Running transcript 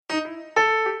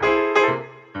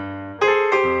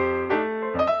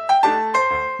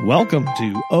Welcome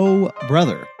to Oh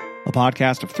Brother, a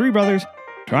podcast of three brothers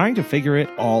trying to figure it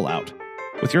all out,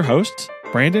 with your hosts,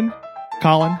 Brandon,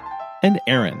 Colin, and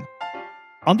Aaron.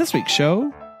 On this week's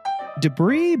show,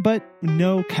 debris but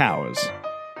no cows.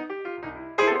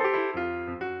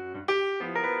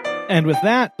 And with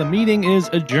that, the meeting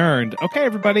is adjourned. Okay,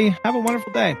 everybody, have a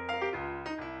wonderful day.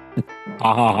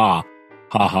 Ha ha ha.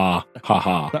 Ha ha ha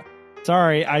ha.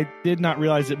 Sorry, I did not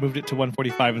realize it moved it to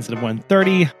 1:45 instead of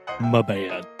 1:30. My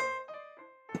bad.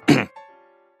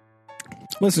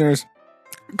 Listeners,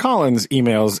 Colin's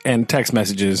emails and text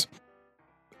messages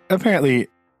apparently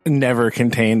never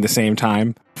contain the same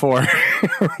time for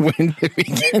when to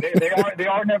begin. They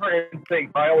are never in sync.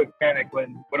 I always panic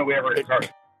when we ever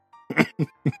start.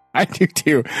 I do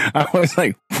too. I was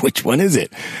like, which one is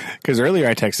it? Because earlier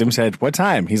I texted him, said, what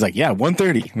time? He's like, yeah,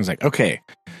 1:30. I was like, okay.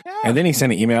 Yeah. And then he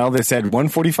sent an email that said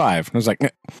 1:45. I was like,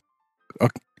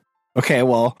 okay,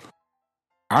 well,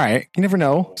 all right. You never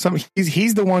know.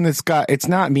 He's the one that's got, it's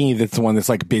not me that's the one that's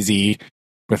like busy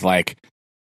with like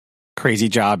crazy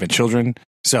job and children.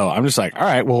 So I'm just like, all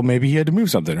right, well, maybe he had to move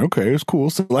something. Okay, it's cool.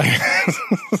 So like,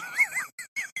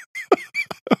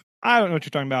 I don't know what you're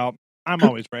talking about. I'm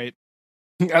always right.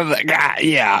 I was like,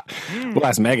 yeah. We'll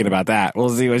ask Megan about that. We'll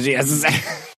see what she has to say.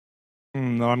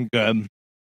 No, I'm good.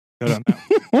 Good on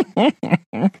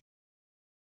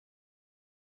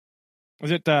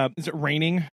that. Is it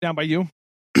raining down by you?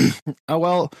 Oh,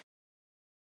 well,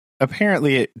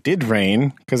 apparently it did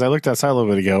rain because I looked outside a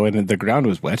little bit ago and the ground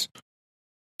was wet.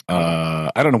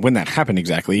 I don't know when that happened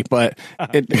exactly, but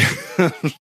it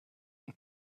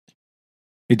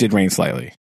it did rain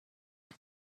slightly.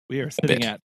 We are sitting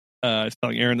at I was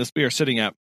telling Aaron this. We are sitting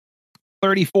at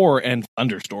 34 and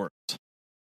thunderstorms.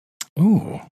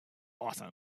 Ooh, awesome!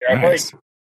 Yeah, nice.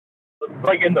 It's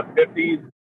like in the 50s,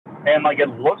 and like it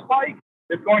looks like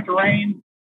it's going to rain,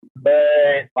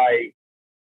 but like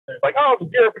it's like, oh,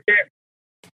 it's 0%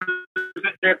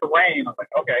 chance of rain. I was like,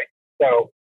 okay,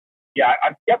 so yeah,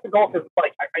 I'm skeptical because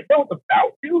like I know it's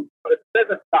about to, but it says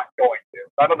it's not going to.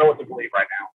 So I don't know what to believe right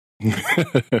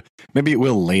now. Maybe it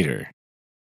will later.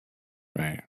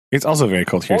 Right. It's also very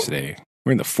cold here today.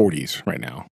 We're in the 40s right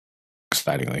now.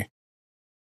 Excitingly.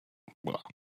 Well.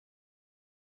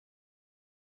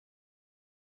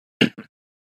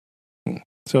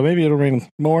 So maybe it'll rain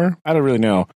more. I don't really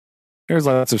know. There's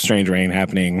lots of strange rain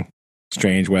happening.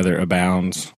 Strange weather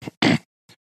abounds.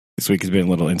 This week has been a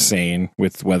little insane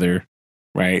with weather,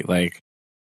 right? Like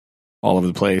all over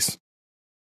the place.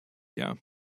 Yeah.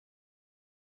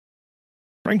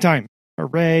 Springtime.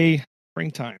 Hooray.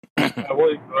 Springtime. I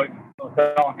was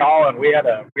telling Colin, we had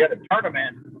a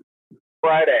tournament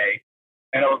Friday,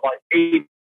 and it was like 80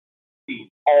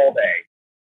 all day,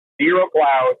 0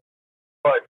 clouds,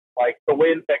 but like the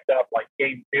wind picked up like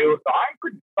game 2, so I'm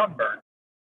pretty sunburned.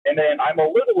 And then I'm a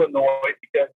little annoyed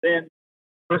because then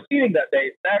preceding that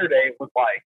day, Saturday, was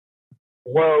like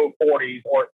low 40s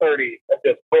or 30s of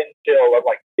just wind chill of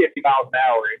like 50 miles an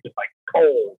hour and just like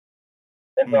cold.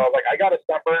 And so I was like, I got a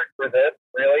sunburn for this,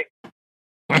 really?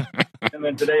 And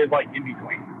then today is like in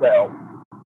between, so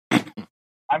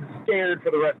I'm scared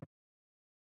for the rest.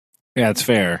 Yeah, it's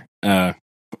fair.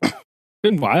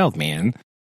 Been wild, man.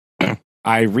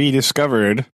 I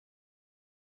rediscovered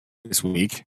this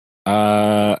week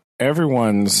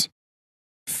everyone's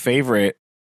favorite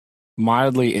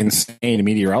mildly insane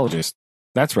meteorologist.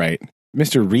 That's right,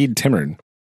 Mr. Reed Timmern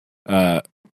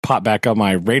popped back on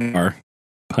my radar,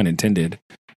 pun intended,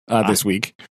 this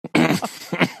week.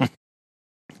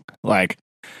 Like,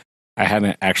 I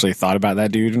hadn't actually thought about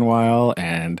that dude in a while,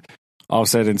 and all of a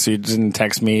sudden Susan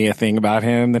texted me a thing about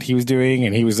him that he was doing,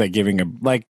 and he was like giving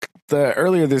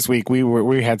earlier this week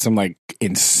we had some like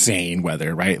insane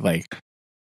weather, right? Like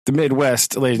the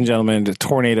Midwest, ladies and gentlemen, the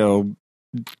tornado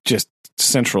just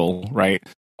central, right?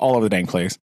 All over the dang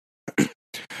place.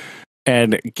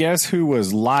 And guess who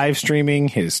was live streaming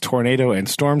his tornado and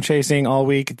storm chasing all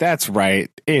week? That's right.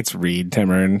 It's Reed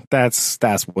Timmern. That's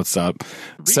what's up.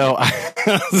 Reed. So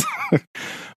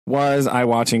was I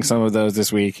watching some of those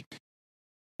this week?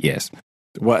 Yes.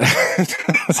 What?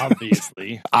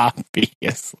 Obviously.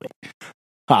 Obviously.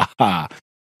 Ha ha.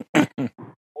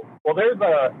 Well, there's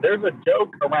a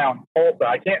joke around Tulsa.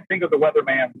 I can't think of the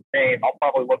weatherman's name. I'll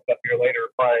probably look it up here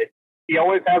later, but he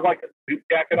always has like a suit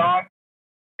jacket on.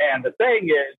 And the thing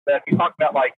is that he's talking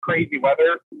about like crazy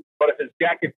weather, but if his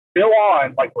jacket's still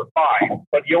on, like we're fine.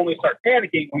 But you only start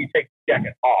panicking when you take the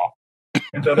jacket off.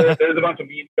 And so there's a bunch of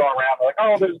memes going around. They're like,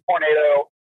 oh, there's a tornado,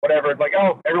 whatever. It's like,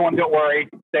 oh, everyone don't worry.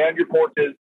 Stay on your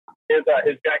porches. His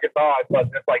jacket's on,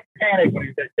 but it's like panic when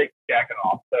he takes the jacket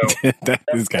off. So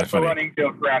that's kind of funny. Running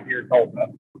joke around here in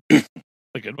Tulsa.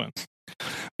 A good one.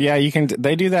 Yeah, you can.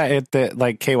 They do that at the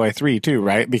like KY3 too,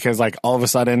 right? Because like all of a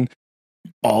sudden,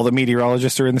 all the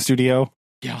meteorologists are in the studio.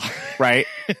 Yeah. Right.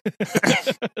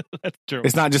 That's true.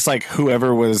 It's not just like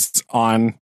whoever was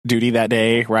on duty that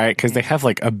day, right? Because they have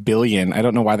like a billion. I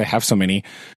don't know why they have so many,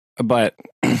 but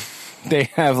they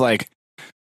have like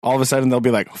all of a sudden there'll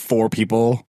be like 4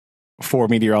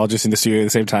 meteorologists in the studio at the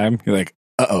same time. You're like,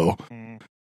 uh-oh.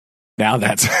 Now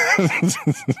that's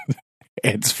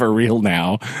it's for real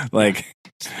now. Like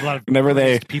a lot of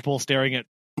whenever people staring at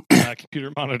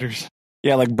computer monitors.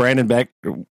 Yeah, like Brandon Beck,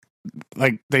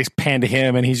 like they pan to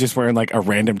him and he's just wearing like a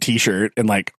random t-shirt and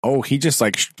like, oh, he just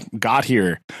like got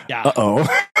here. Yeah. Uh-oh.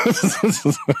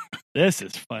 This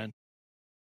is fun.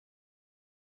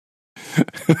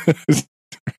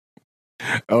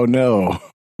 Oh no.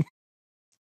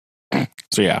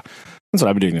 So yeah, that's what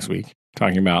I've been doing this week.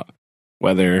 Talking about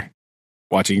weather,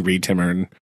 watching Reed Timmern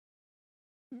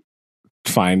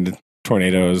find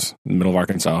tornadoes in the middle of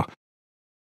Arkansas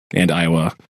and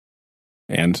Iowa.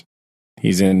 And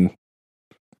he's in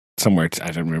somewhere,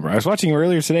 I don't remember. I was watching him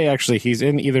earlier today, actually. He's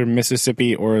in either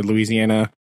Mississippi or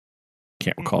Louisiana.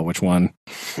 Can't recall which one.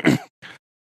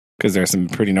 Because there's some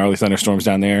pretty gnarly thunderstorms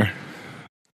down there.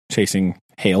 Chasing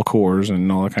hail cores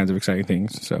and all kinds of exciting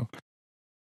things. So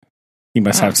he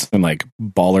must have some like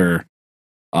baller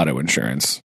auto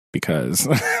insurance because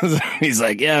he's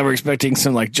like, yeah, we're expecting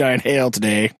some like giant hail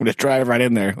today. I'm going to drive right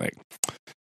in there. Like,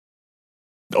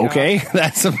 okay,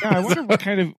 that's I wonder what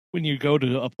kind of, when you go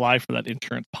to apply for that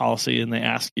insurance policy and they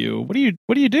ask you, what do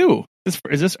you do?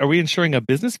 Are we insuring a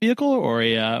business vehicle or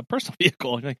a personal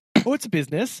vehicle? And you're like, oh, it's a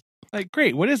business. Like,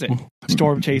 great. What is it?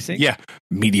 Storm chasing? Yeah.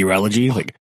 Meteorology.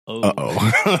 Like, oh.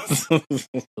 Uh-oh.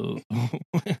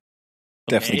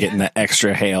 Definitely getting that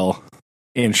extra hail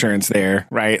insurance there,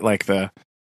 right? Like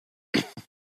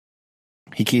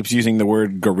he keeps using the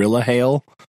word gorilla hail.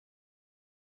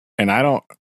 And I don't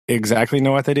exactly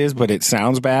know what that is, but it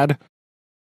sounds bad.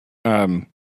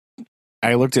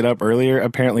 I looked it up earlier.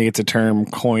 Apparently it's a term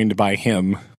coined by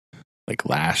him like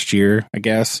last year, I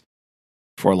guess,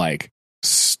 for like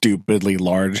stupidly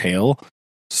large hail.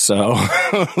 So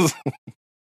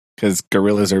because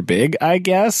gorillas are big, I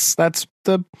guess that's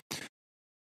the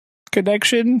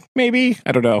connection, maybe.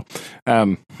 I don't know.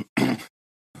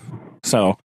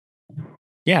 So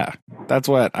yeah, that's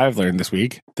what I've learned this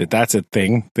week. That's a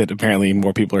thing that apparently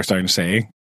more people are starting to say,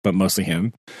 but mostly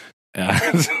him. I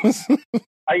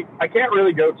can't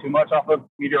really go too much off of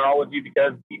meteorology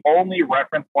because the only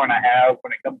reference point I have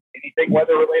when it comes to anything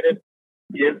weather related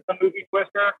is the movie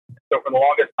Twister. So for the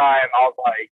longest time, I was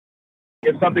like,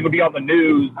 if something would be on the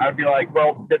news, I'd be like,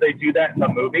 well, did they do that in the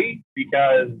movie?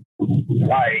 Because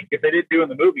like, if they didn't do it in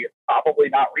the movie, it's probably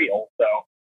not real. So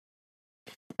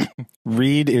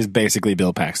Reed is basically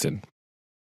Bill Paxton.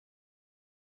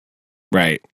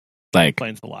 Right. Like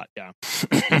explains a lot, yeah.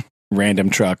 Random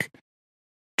truck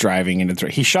driving into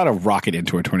he shot a rocket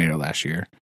into a tornado last year.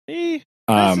 See,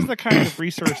 this is the kind of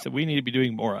research that we need to be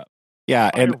doing more of.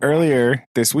 Yeah, and earlier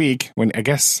this week, when I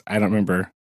guess I don't remember,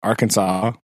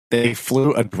 Arkansas, they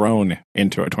flew a drone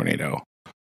into a tornado.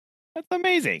 That's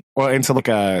amazing. Well, into like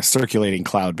a circulating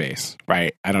cloud base,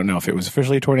 right? I don't know if it was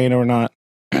officially a tornado or not.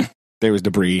 There was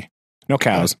debris. No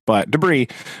cows, but debris.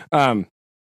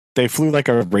 They flew like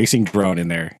a racing drone in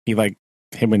there.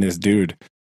 Him and his dude,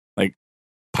 like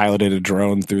piloted a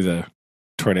drone through the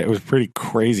tornado. It was pretty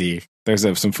crazy. There's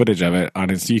some footage of it on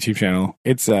his YouTube channel.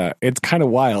 It's kind of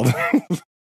wild.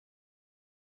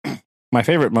 My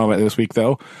favorite moment this week,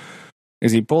 though,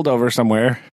 is he pulled over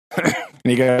somewhere and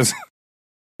he goes,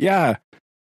 "Yeah,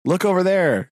 look over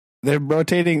there. The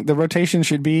rotation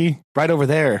should be right over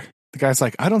there." The guy's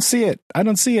like, "I don't see it. I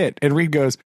don't see it." And Reed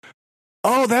goes,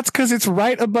 "Oh, that's because it's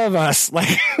right above us."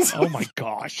 Like, oh my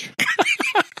gosh.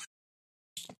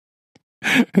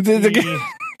 It's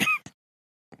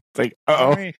like,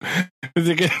 uh-oh.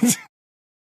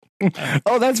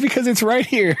 Oh, that's because it's right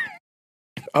here.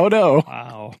 Oh no.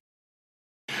 Wow.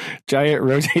 Giant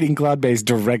rotating cloud base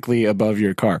directly above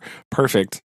your car.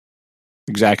 Perfect.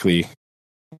 Exactly.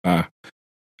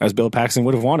 As Bill Paxton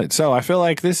would have wanted. So I feel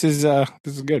like this is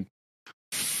good.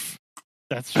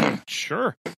 That's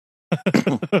sure.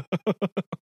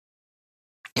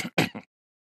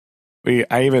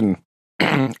 Earlier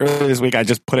this week I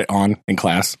just put it on in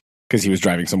class because he was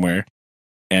driving somewhere,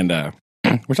 and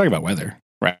we're talking about weather,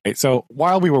 right? So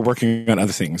while we were working on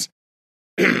other things,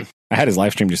 I had his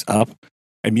live stream just up.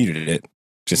 I muted it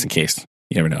just in case.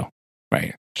 You never know,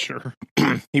 right? Sure.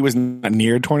 He was not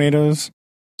near tornadoes,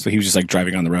 so he was just like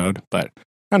driving on the road. But I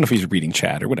don't know if he's reading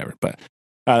chat or whatever. But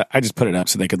I just put it up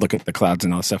so they could look at the clouds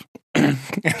and all that stuff. And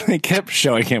they kept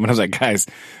showing him, and I was like, guys,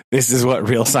 this is what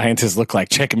real scientists look like.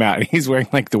 Check him out. And he's wearing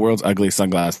like the world's ugliest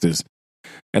sunglasses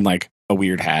and like a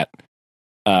weird hat.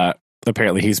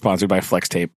 Apparently he's sponsored by Flex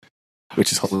Tape,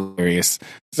 which is hilarious.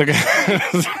 So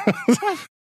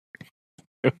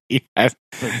he has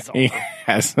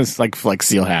this like Flex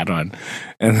Seal hat on.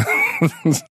 And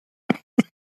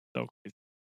So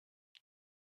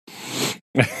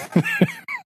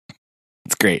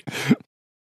it's great.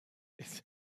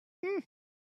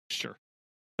 sure.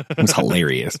 It was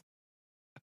hilarious.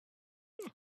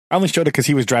 I only showed it because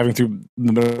he was driving through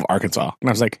the middle of Arkansas. And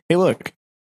I was like, hey, look.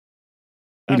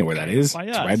 You know where that is. By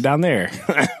It's us. right down there.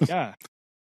 Yeah.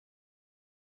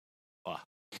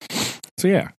 So,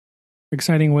 yeah.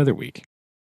 Exciting weather week.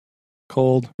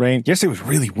 Cold, rain. Yesterday was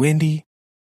really windy.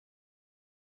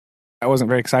 That wasn't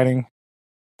very exciting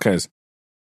because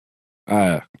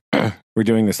we're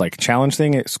doing this like challenge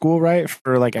thing at school, right?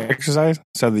 For like exercise.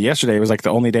 So yesterday was like the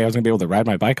only day I was going to be able to ride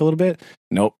my bike a little bit.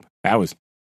 Nope. That was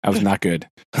not good.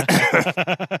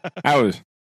 That was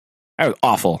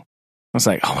awful. I was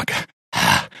like, oh my God.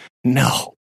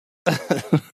 No.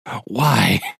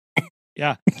 Why?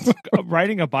 Yeah.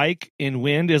 Riding a bike in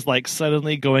wind is like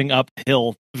suddenly going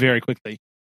uphill very quickly.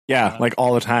 Yeah, like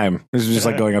all the time. This is just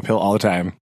like going uphill all the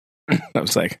time. I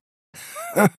was like,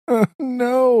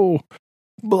 no.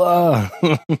 Blah.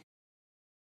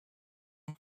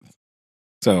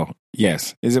 So,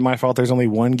 yes. Is it my fault there's only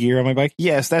one gear on my bike?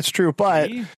 Yes, that's true.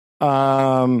 But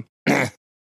I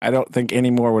don't think any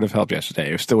more would have helped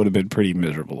yesterday. It still would have been pretty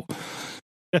miserable.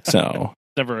 So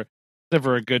never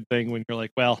a good thing when you're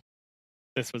like, well,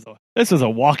 this was a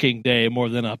walking day more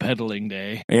than a pedaling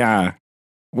day. yeah.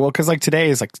 Well, because like today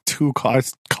is like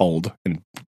it's cold and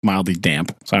mildly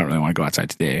damp, so I don't really want to go outside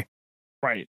today.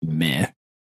 Right. Meh.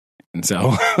 And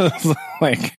so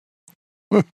like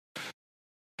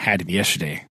had to be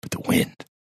yesterday, but the wind.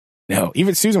 No,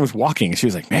 even Susan was walking and she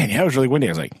was like, man, yeah, it was really windy.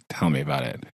 I was like, tell me about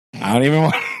it. I don't even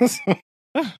want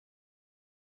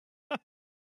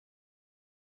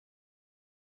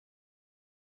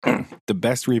The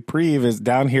best reprieve is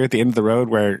down here at the end of the road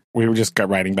where we were just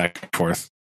riding back and forth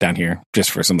down here just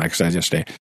for some exercise yesterday.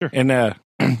 Sure. And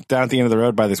down at the end of the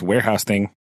road by this warehouse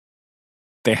thing,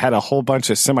 they had a whole bunch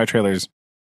of semi-trailers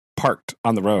parked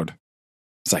on the road.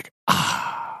 It's like,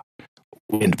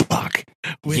 wind block.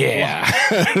 Yeah.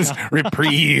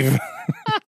 Reprieve. It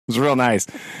was real nice.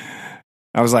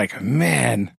 I was like,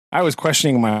 man, I was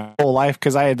questioning my whole life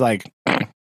because I had like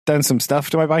done some stuff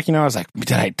to my bike. You know, I was like,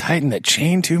 did I tighten the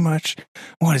chain too much?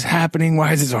 What is happening?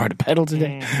 Why is it so hard to pedal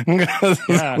today?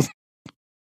 Yeah.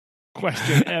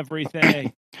 Question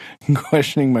everything.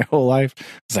 Questioning my whole life.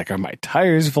 It's like, are my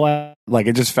tires flat? Like,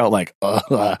 it just felt like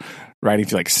riding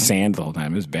through like sand the whole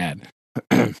time. It was bad.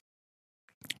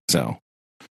 So,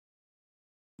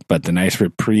 but the nice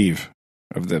reprieve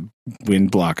of the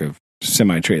wind block of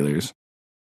semi-trailers.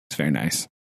 It's very nice.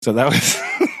 So that was...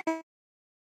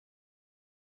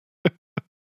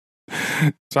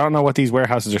 So I don't know what these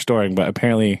warehouses are storing, but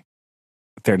apparently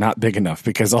they're not big enough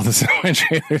because all the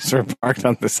semi-trailers are parked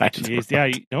on the side of the road. Yeah,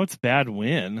 you know it's bad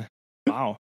wind.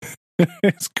 Wow.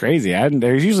 It's crazy.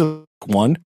 There's usually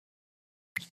one.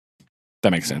 That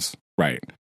makes sense. Right.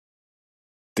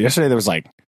 Yesterday there was like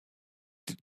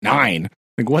 9.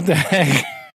 Like, what the heck?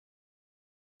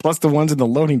 Plus the ones in the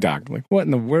loading dock. Like, what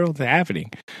in the world is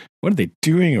happening? What are they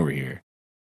doing over here?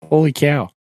 Holy cow.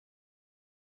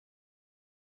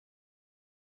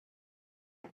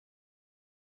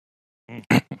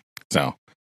 So,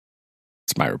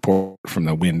 it's my report from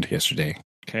the wind yesterday.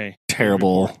 Okay.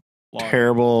 Terrible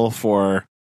for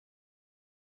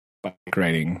bike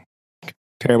riding.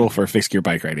 Terrible for fixed gear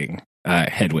bike riding.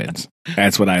 Headwinds.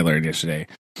 That's what I learned yesterday.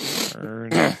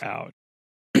 Turns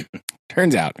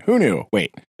out. Who knew?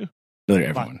 Wait. Literally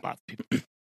everyone. Lots of people.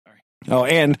 Sorry. Oh,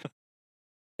 and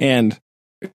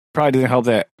it probably didn't help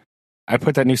that I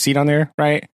put that new seat on there,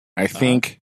 right? I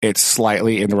think it's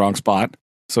slightly in the wrong spot.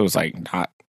 So it's like not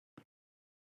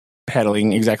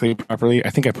pedaling exactly properly.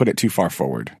 I think I put it too far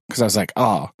forward because I was like,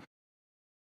 I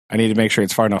need to make sure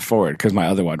it's far enough forward because my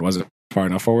other one wasn't far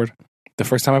enough forward. The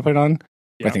first time I put it on,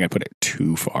 I think I put it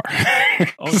too far.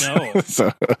 Oh, no.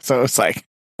 So it's like,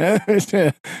 I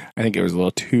think it was a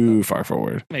little too far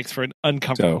forward. Makes for an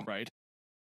uncomfortable ride.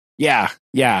 Yeah,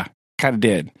 kind of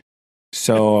did.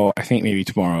 So I think maybe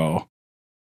tomorrow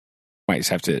might just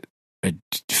have to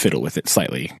fiddle with it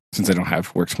slightly since I don't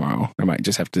have work tomorrow. I might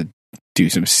just have to do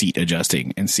some seat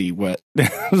adjusting and see what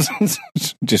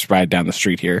just ride down the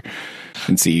street here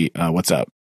and see what's up.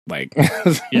 Like,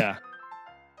 yeah,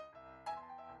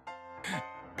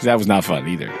 because that was not fun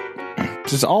either.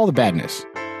 Just all the badness,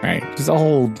 right? Just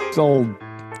all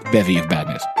bevy of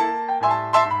badness.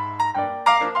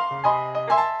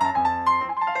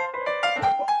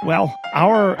 Well,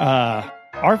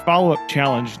 our follow-up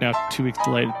challenge, now 2 weeks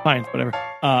delayed, fine, whatever,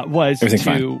 was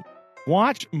to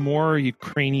watch more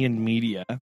Ukrainian media.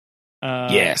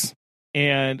 Yes.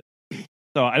 And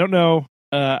so I don't know,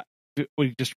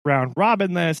 we just round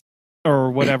robin this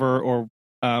or whatever, or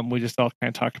we just all kind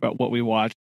of talked about what we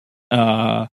watched.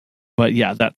 But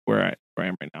yeah, that's where I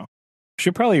am right now.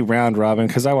 Should probably round robin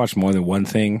because I watched more than one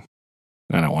thing.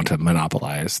 And I don't want to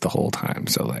monopolize the whole time.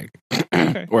 So like,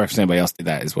 okay. Or if anybody else did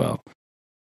that as well.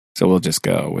 So we'll just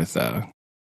go with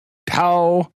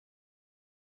how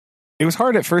it was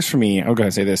hard at first for me. I'm going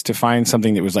to say this to find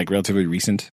something that was like relatively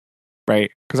recent,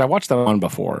 right? Because I watched that one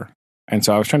before. And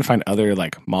so I was trying to find other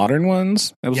like modern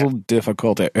ones. It was a little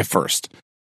difficult at first,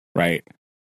 right?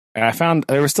 And I found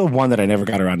there was still one that I never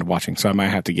got around to watching. So I might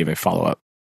have to give a follow up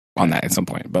on that at some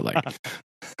point. But like,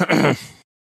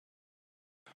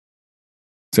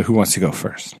 so who wants to go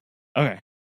first? Okay.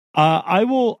 I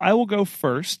will go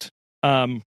first.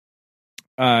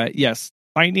 Yes,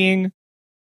 finding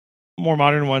more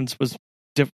modern ones was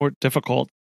more difficult.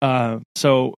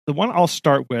 So the one I'll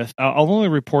start with, I'll only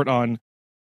report on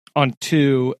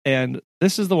two, and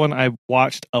this is the one I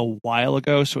watched a while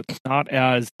ago, so it's not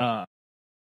as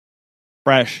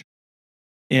fresh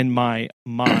in my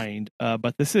mind.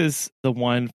 But this is the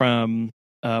one from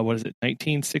what is it,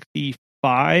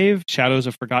 1965, Shadows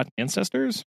of Forgotten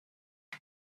Ancestors.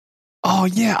 Oh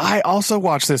yeah, I also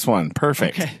watched this one.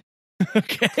 Perfect.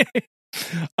 Okay.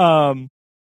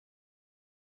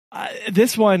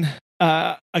 This one,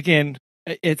 again,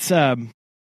 it's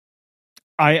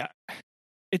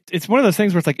it's one of those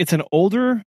things where it's like it's an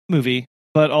older movie,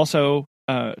 but also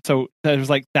so it was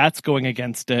like that's going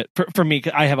against it for me.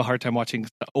 I have a hard time watching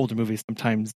older movies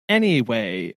sometimes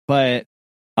anyway, but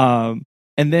and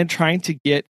then trying to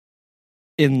get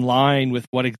in line with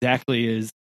what exactly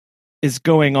is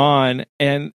going on,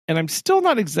 and I'm still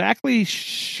not exactly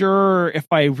sure if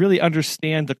I really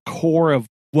understand the core of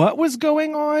what was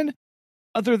going on,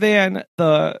 other than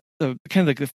the kind of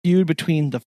like the feud between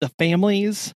the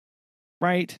families,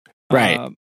 right?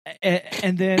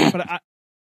 And then, but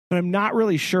I'm not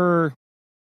really sure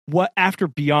what after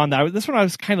beyond that. This one I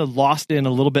was kind of lost in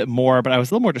a little bit more, but I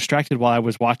was a little more distracted while I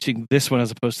was watching this one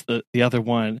as opposed to the other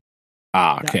one.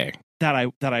 Okay. That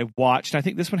I watched. I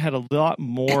think this one had a lot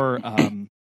more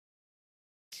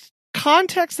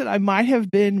context that I might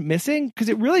have been missing, because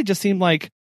it really just seemed like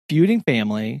feuding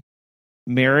family,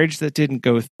 marriage that didn't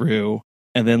go through,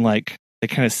 and then like they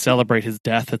kind of celebrate his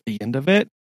death at the end of it.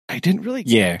 I didn't really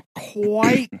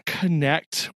quite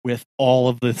connect with all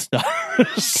of this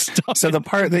stuff. So the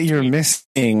part that you're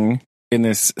missing in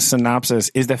this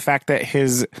synopsis is the fact that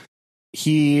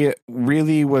he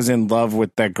really was in love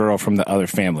with that girl from the other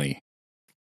family.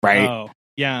 Right? Oh,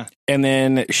 yeah. And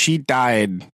then she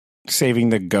died saving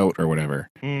the goat or whatever.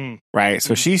 Right?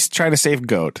 So she's trying to save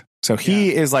goat. So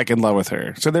he is like in love with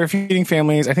her. So they're feuding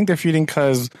families. I think they're feuding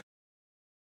because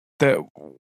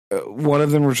one of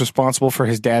them was responsible for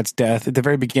his dad's death at the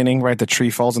very beginning, right? The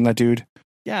tree falls on that dude.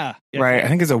 Yeah. Right? I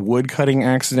think it's a wood cutting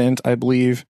accident, I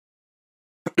believe.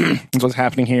 That's what's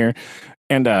happening here.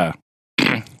 And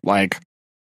like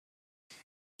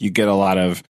you get a lot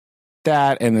of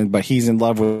that, and then but he's in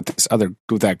love with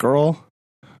that girl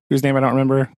whose name I don't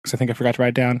remember because I think I forgot to write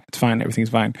it down. It's fine,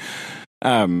 everything's fine.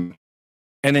 And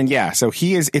then so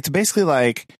it's basically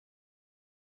like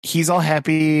he's all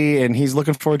happy and he's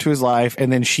looking forward to his life,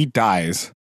 and then she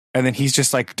dies, and then he's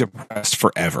just like depressed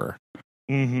forever.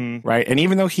 Right? And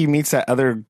even though he meets that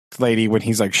other lady when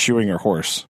he's like shoeing her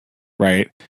horse, right?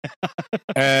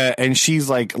 And she's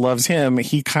like loves him,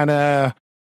 he kind of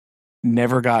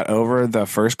never got over the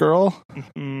first girl.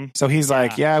 So he's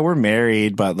like, yeah, we're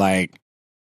married, but like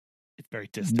it's very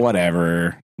distant.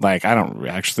 Whatever. Like, I don't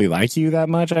actually like you that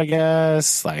much, I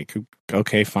guess. Like,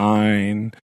 okay,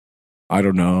 fine. I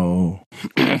don't know.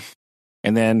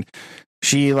 And then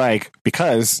she like,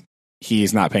 because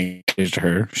he's not paying attention to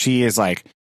her, she is like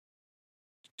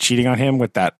cheating on him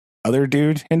with that other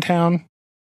dude in town,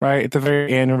 right? At the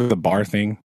very end of the bar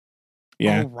thing.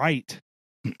 Yeah. Oh, right.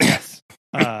 Yes.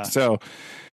 So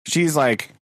she's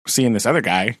like seeing this other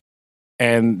guy,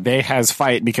 and they has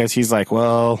fight because he's like,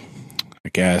 well, I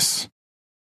guess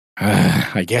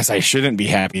I shouldn't be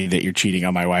happy that you're cheating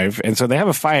on my wife. And so they have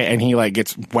a fight, and he like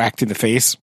gets whacked in the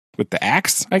face with the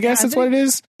axe. I guess that's what it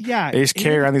is. Yeah. They just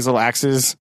carry around these little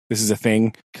axes. This is a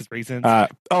thing. Because reasons.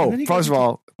 First of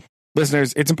all,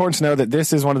 listeners, it's important to know that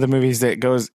this is one of the movies that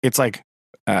it's like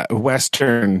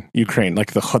Western Ukraine,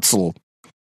 like the Hutzul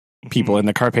people in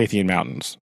the Carpathian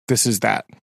Mountains. This is that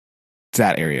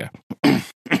area.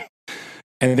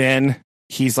 And then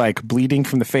he's like bleeding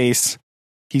from the face.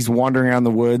 He's wandering around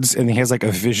the woods and he has like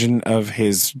a vision of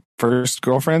his first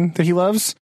girlfriend that he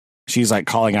loves. She's like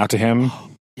calling out to him.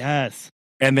 Yes.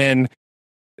 And then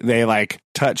they like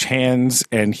touch hands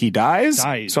and he dies.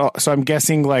 So I'm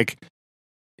guessing like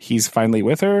he's finally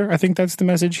with her. I think that's the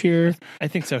message here. I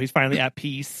think so. He's finally at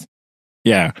peace.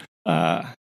 Yeah.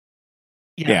 Yes.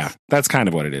 Yeah, that's kind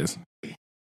of what it is.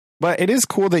 But it is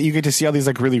cool that you get to see all these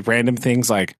like really random things,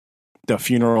 like the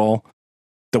funeral,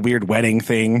 the weird wedding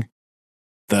thing,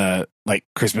 the like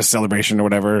Christmas celebration or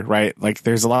whatever, right? Like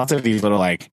there's lots of these little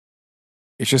like,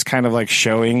 it's just kind of like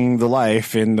showing the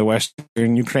life in the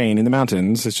Western Ukraine in the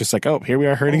mountains. It's just like, oh, here we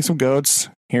are herding some goats.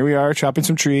 Here we are chopping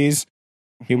some trees.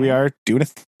 Here we are doing a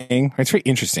thing. It's very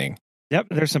interesting. Yep.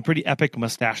 There's some pretty epic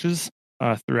mustaches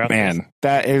throughout. Man,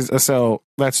 that is so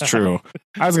that's true.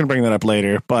 I was going to bring that up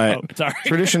later, but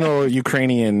traditional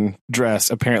Ukrainian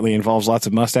dress apparently involves lots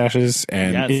of mustaches,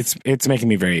 and it's making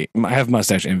me I have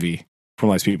mustache envy from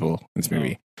lots of people in this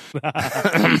movie.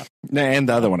 And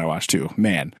the other one I watched too.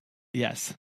 Man.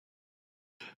 Yes.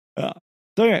 So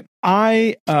anyway,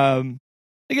 I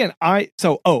guess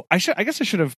I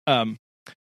should have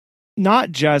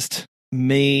not just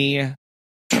me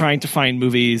trying to find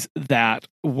movies that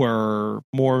were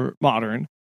more modern,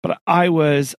 but I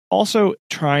was also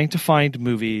trying to find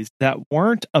movies that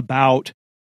weren't about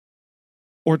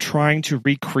or trying to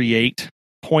recreate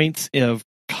points of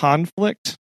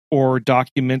conflict or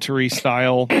documentary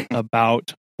style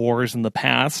about wars in the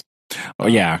past. Oh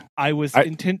yeah, I was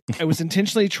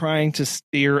intentionally trying to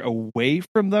steer away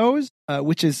from those,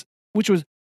 which was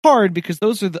hard because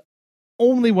those are the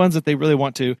only ones that they really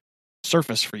want to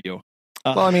surface for you.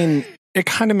 Well, I mean, it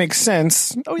kind of makes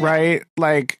sense, right?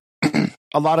 Like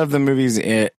a lot of the movies,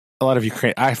 a lot of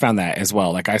Ukraine, I found that as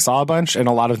well. Like I saw a bunch, and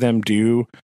a lot of them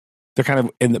they're kind of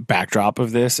in the backdrop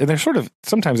of this, and they're sort of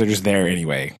sometimes they're just there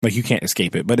anyway. Like you can't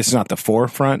escape it, but it's not the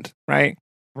forefront, right?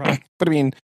 Right. But I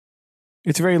mean,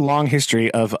 it's a very long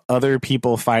history of other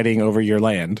people fighting over your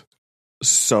land.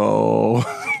 So,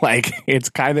 like, it's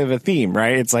kind of a theme,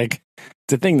 right? It's like,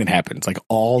 it's a thing that happens, like,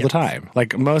 all the time.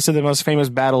 Like, most of the most famous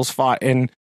battles fought in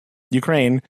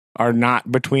Ukraine are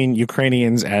not between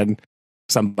Ukrainians and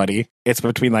somebody. It's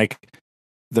between, like,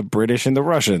 the British and the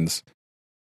Russians.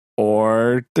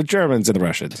 Or the Germans and the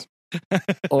Russians.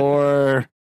 Or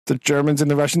the Germans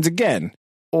and the Russians again.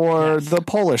 Or the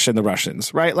Polish and the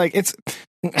Russians, right? Like, it's...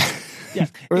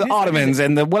 or the Ottomans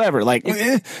and the whatever. Like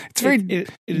it's very it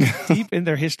is deep in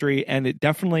their history, and it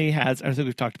definitely has. I think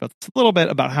we've talked about this a little bit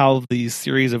about how these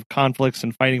series of conflicts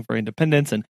and fighting for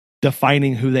independence and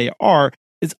defining who they are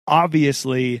is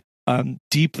obviously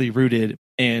deeply rooted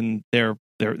in their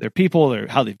people,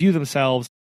 how they view themselves.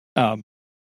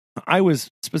 I was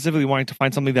specifically wanting to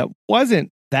find something that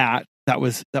wasn't that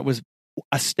was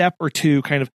a step or two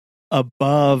kind of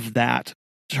above that,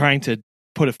 trying to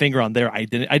put a finger on their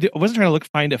identity. I wasn't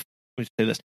trying to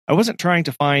I wasn't trying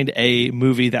to find a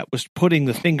movie that was putting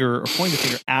the finger or pointing the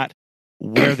finger at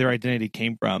where their identity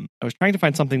came from. I was trying to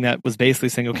find something that was basically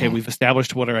saying, okay, we've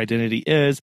established what our identity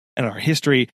is and our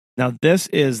history. Now this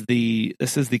is the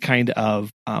kind of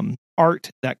art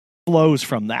that flows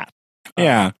from that.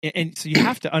 Yeah. And so you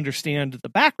have to understand the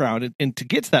background and to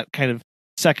get to that kind of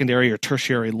secondary or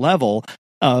tertiary level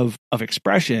of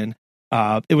expression.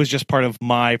 It was just part of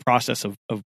my process of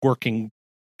working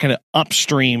kind of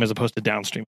upstream as opposed to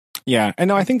downstream. Yeah. And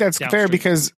no, I think that's fair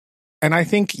because, and I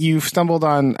think you've stumbled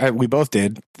on, we both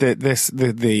did, that this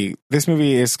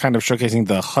movie is kind of showcasing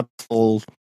the Hutzul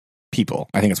people.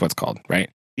 I think it's what's called, right?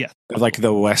 Yeah. Like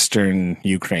the Western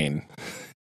Ukraine.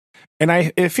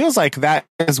 And it feels like that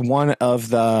is one of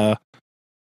the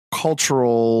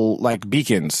cultural like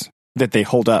beacons that they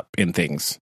hold up in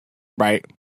things, right?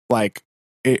 Like,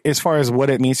 as far as what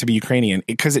it means to be Ukrainian,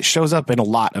 because it shows up in a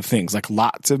lot of things, like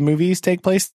lots of movies take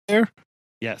place there.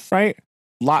 Yes. Right.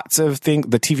 Lots of things.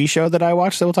 The TV show that I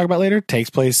watched that we'll talk about later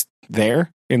takes place there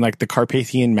in like the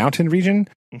Carpathian Mountain region.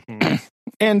 Mm-hmm.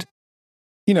 And,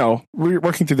 you know, we're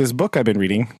working through this book I've been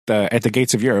reading, At the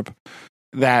Gates of Europe,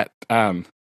 that,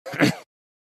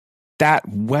 that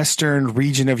Western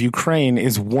region of Ukraine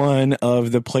is one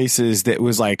of the places that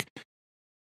was like,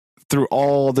 through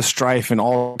all the strife and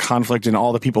all conflict and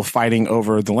all the people fighting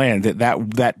over the land,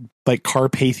 that like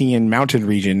Carpathian Mountain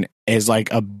region is like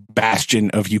a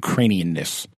bastion of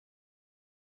Ukrainianness,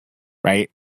 right?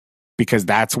 Because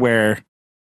that's where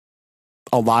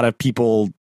a lot of people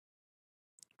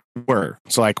were.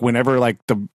 So like whenever like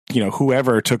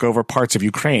whoever took over parts of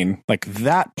Ukraine, like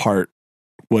that part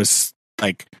was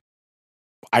like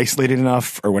isolated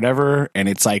enough or whatever, and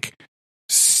it's like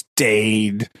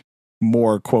stayed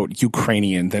more, quote,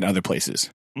 Ukrainian than other places.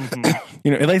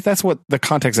 Mm-hmm. At least that's what the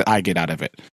context that I get out of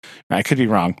it. I could be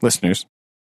wrong, listeners.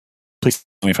 Please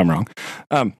tell me if I'm wrong.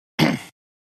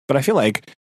 But I feel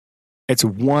like it's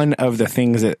one of the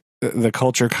things that the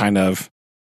culture kind of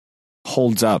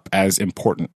holds up as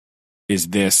important is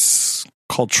this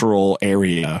cultural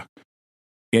area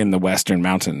in the Western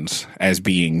Mountains as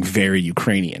being very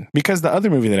Ukrainian. Because the other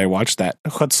movie that I watched, that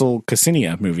Hutzal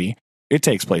Ksenia movie, it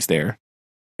takes place there.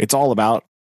 It's all about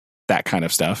that kind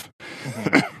of stuff,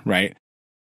 right?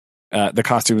 The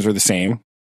costumes are the same.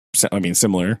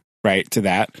 Similar, right, to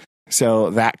that. So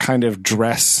that kind of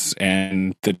dress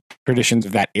and the traditions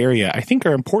of that area, I think,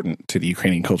 are important to the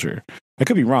Ukrainian culture. I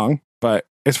could be wrong, but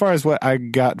as far as what I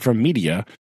got from media,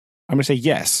 I'm going to say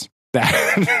yes, that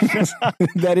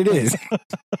that it is.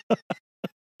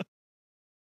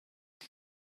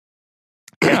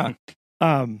 Yeah.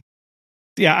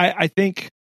 I think,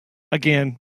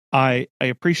 again, I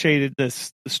appreciated the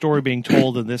story being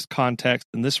told in this context,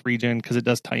 in this region, because it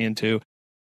does tie into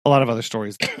a lot of other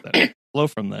stories that flow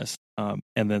from this. And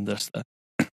then the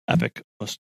epic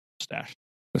mustache.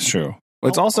 That's true. Well,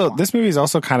 it's also, this movie is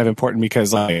also kind of important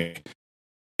because, like,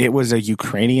 it was a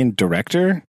Ukrainian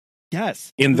director.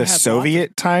 Yes. In the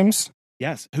Soviet times.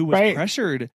 Yes. Who was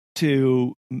pressured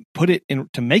to put it in,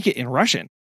 to make it in Russian.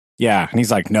 Yeah. And he's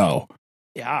like, no.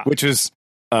 Yeah. Which is,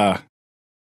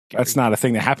 that's not a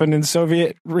thing that happened in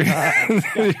Soviet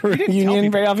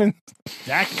Union very often.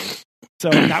 Exactly. So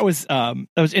that was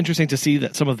interesting to see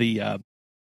that some of the,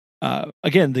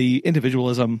 again, the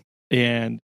individualism,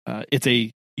 and it's a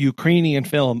Ukrainian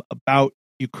film about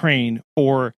Ukraine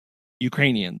for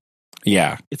Ukrainians.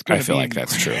 Yeah, I feel like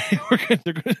that's true.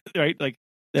 Right? Like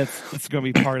that's going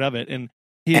to be part of it. And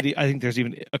I think there's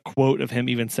even a quote of him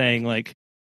even saying, like,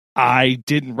 I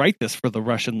didn't write this for the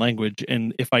Russian language,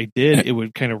 and if I did, it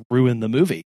would kind of ruin the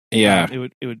movie. Yeah, you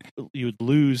would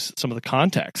lose some of the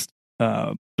context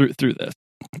through this.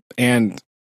 And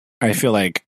I feel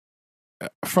like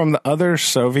from the other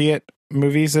Soviet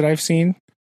movies that I've seen,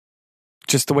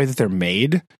 just the way that they're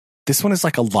made, this one is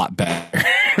like a lot better,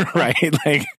 right?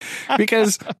 Like,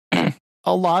 because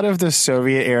a lot of the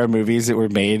Soviet era movies that were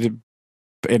made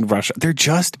in Russia, they're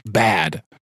just bad.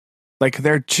 Like,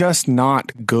 they're just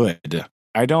not good.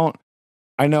 I don't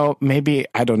know.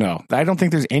 I don't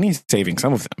think there's any saving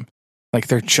some of them. Like,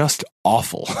 they're just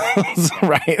awful,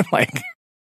 right? Like,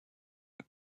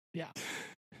 yeah.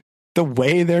 The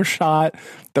way they're shot,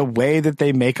 the way that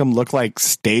they make them look like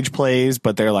stage plays,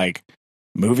 but they're like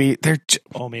movie.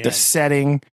 The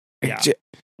setting. Yeah.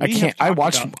 I can't. I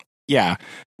watched. Yeah.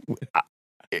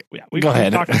 Go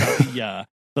ahead. Talked about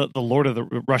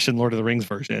the Russian Lord of the Rings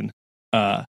version,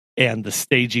 and the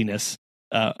staginess,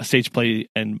 stage play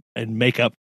and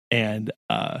makeup and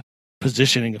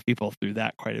positioning of people through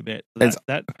that quite a bit.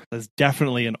 That is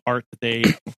definitely an art that they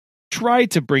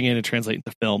tried to bring in and translate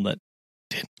into film that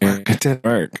didn't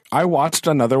work. I watched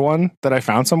another one that I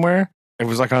found somewhere. It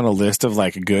was like on a list of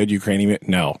like good Ukrainian.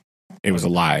 No, it was a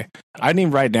lie. I didn't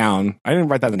even write down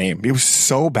the name. It was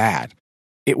so bad.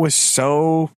 It was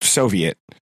so Soviet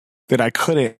that I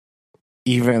couldn't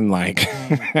even I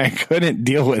couldn't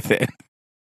deal with it.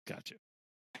 Gotcha.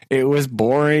 It was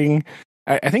boring.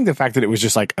 I think the fact that it was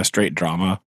just like a straight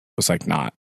drama was like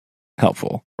not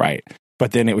helpful, right?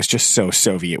 But then it was just so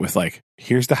Soviet with like,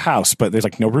 here's the house, but there's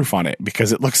like no roof on it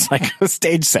because it looks like a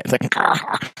stage set. Like,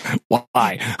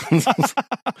 why?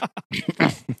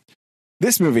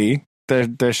 This movie,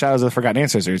 the Shadows of the Forgotten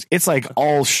Ancestors, it's like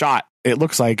all shot. It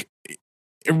looks like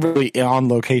really on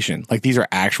location. Like, these are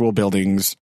actual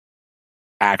buildings,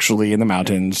 actually in the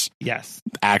mountains. Yes.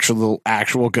 Actual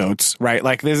goats, right?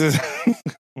 Like, this is.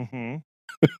 Mm-hmm.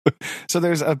 So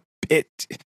there's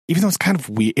even though it's kind of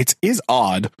weird, it is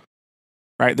odd.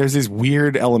 Right, there's these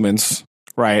weird elements,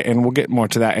 right, and we'll get more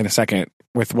to that in a second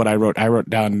with what I wrote. I wrote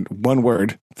down one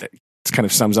word that kind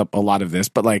of sums up a lot of this,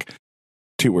 but like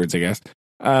 2 words, I guess.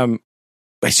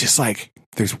 It's just like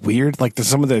there's weird, like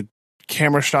some of the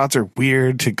camera shots are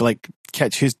weird to like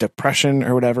catch his depression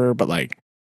or whatever, but like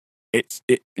it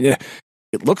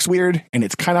looks weird and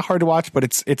it's kind of hard to watch, but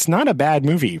it's not a bad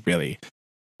movie, really.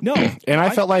 No, and I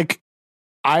felt like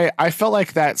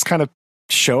that's kind of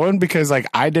shown because like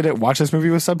I didn't watch this movie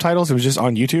with subtitles. It was just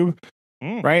on YouTube,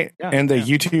 right? Yeah, and the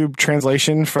YouTube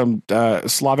translation from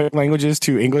Slavic languages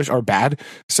to English are bad,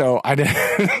 so I didn't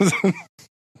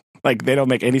like, they don't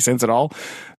make any sense at all,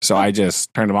 so I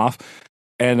just turned them off.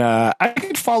 And I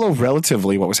could follow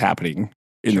relatively what was happening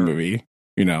in the movie.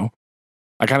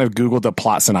 I kind of Googled the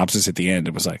plot synopsis at the end.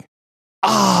 It was like,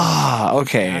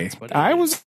 okay, I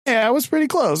was pretty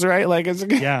close, right? Like, it's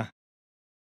yeah.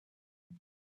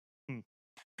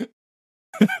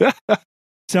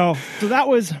 So that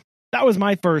was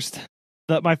my first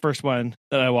one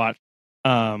that I watched.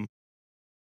 And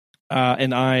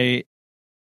I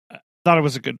thought it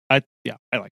was a good. I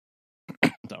like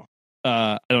it. So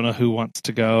I don't know who wants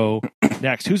to go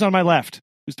next. Who's on my left?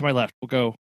 Who's to my left? We'll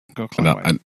go. No,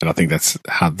 I don't think that's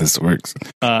how this works.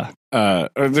 I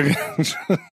don't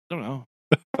know.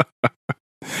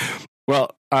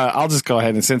 Well, I'll just go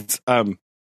ahead, and since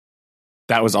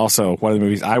that was also one of the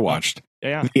movies I watched.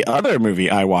 Yeah. The other movie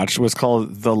I watched was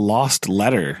called The Lost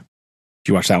Letter. Did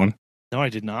you watch that one? No, I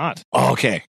did not. Oh,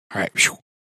 okay. All right.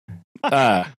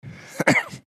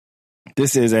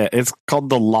 It's called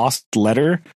The Lost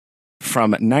Letter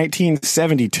from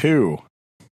 1972.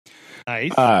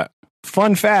 Nice.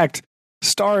 Fun fact,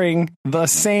 starring the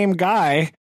same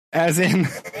guy as in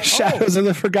Shadows of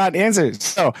the Forgotten Ancestors.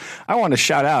 So I want to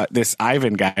shout out this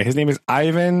Ivan guy. His name is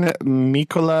Ivan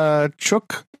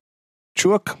Mikolajchuk.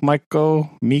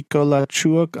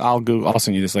 I'll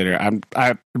send you this later.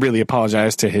 I really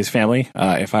apologize to his family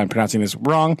if I'm pronouncing this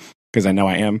wrong, because I know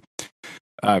I am.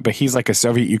 But he's like a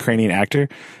Soviet Ukrainian actor.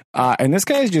 And this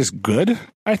guy is just good,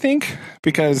 I think,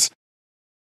 because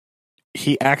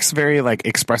he acts very like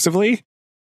expressively.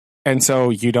 And so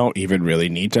you don't even really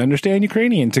need to understand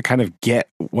Ukrainian to kind of get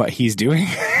what he's doing.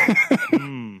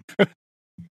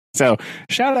 So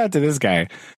shout out to this guy.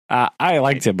 I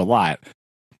liked him a lot.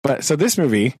 But so this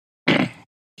movie,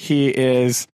 he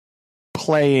is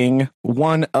playing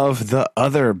one of the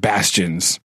other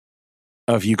bastions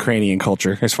of Ukrainian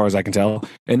culture, as far as I can tell.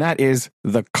 And that is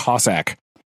the Cossack.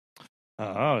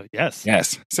 Oh, yes.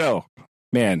 Yes. So,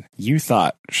 man, you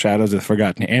thought Shadows of the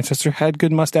Forgotten Ancestor had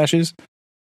good mustaches?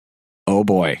 Oh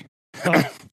boy.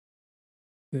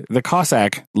 The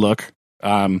Cossack look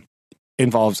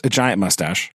involves a giant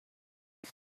mustache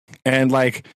and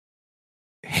like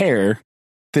hair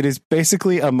that is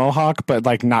basically a mohawk, but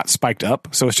like not spiked up.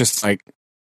 So it's just like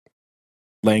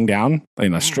laying down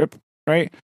in a strip, right?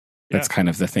 Yeah. That's kind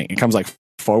of the thing. It comes like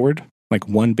forward, like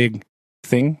one big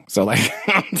thing. So like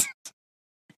it's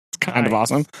kind of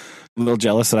awesome. I'm a little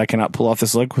jealous that I cannot pull off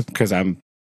this look because I'm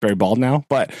very bald now,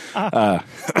 but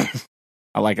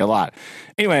I like it a lot.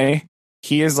 Anyway,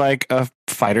 he is like a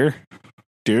fighter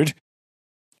dude,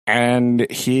 and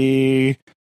he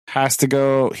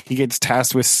gets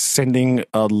tasked with sending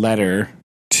a letter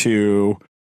to,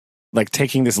 like,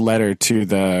 taking this letter to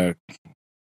the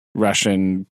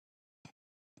Russian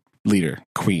leader,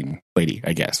 queen, lady,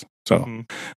 I guess. So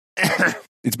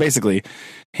it's basically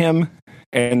him,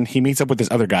 and he meets up with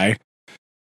this other guy,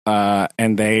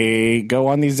 and they go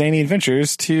on these zany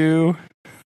adventures to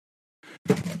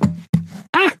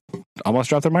almost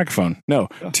dropped their microphone. No,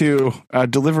 to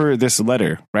deliver this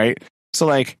letter, right? So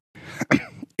like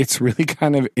it's really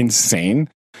kind of insane,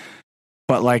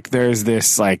 but like there's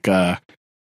this like okay,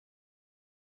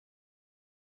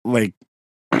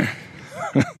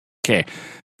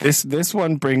 this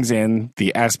one brings in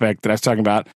the aspect that I was talking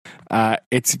about.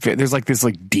 There's like this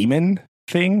like demon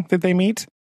thing that they meet,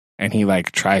 and he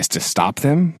like tries to stop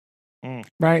them,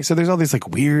 right? So there's all these like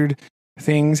weird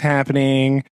things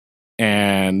happening,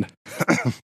 and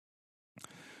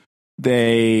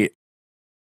they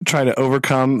try to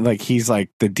overcome, like, he's like,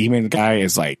 the demon guy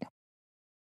is like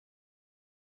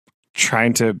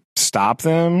trying to stop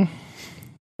them,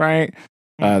 right?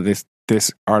 This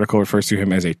article refers to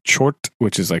him as a chort,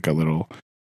 which is like a little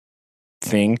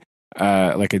thing,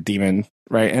 like a demon,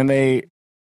 right? And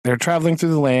they're traveling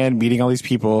through the land, meeting all these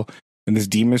people, and this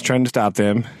demon is trying to stop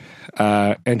them.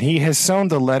 And he has sewn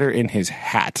the letter in his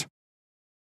hat.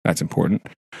 That's important.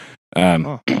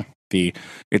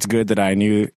 It's good that I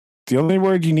knew the only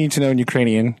word you need to know in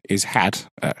Ukrainian is hat,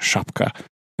 shapka.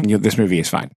 And this movie is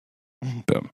fine.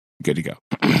 Boom. Good to go.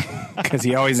 Because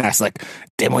he always asks, like,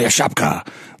 "De moya shapka?"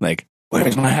 Like,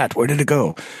 "Where's my hat? Where did it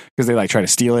go?" Because they like try to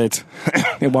steal it.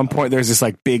 At one point, there's this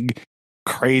like big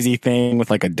crazy thing with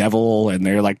like a devil, and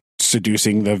they're like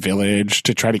seducing the village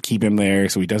to try to keep him there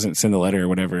so he doesn't send the letter or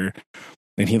whatever.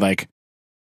 And he like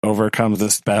overcomes the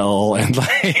spell and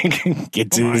like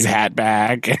gets his hat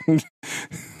back, and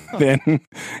then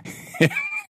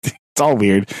it's all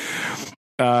weird.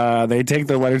 They take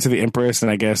the letter to the Empress, and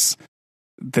I guess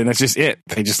then that's just it.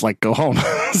 They just like go home.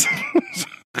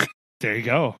 There you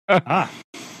go.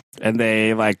 And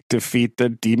they like defeat the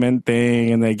demon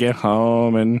thing, and they get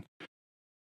home, and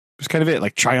it's kind of it,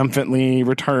 like triumphantly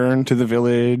return to the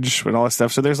village and all that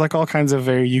stuff. So there's like all kinds of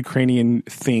very Ukrainian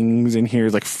things in here,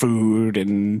 like food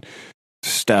and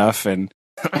stuff and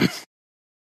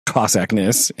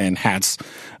Cossackness and hats.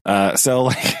 So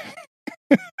like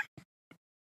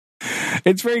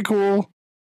it's very cool.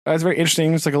 That's very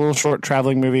interesting. It's like a little short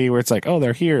traveling movie where it's like, oh,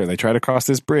 they're here. They try to cross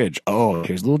this bridge. Oh,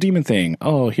 here's a little demon thing.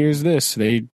 Oh, here's this.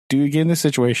 They do get in this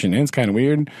situation. And it's kind of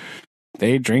weird.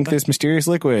 They drink this mysterious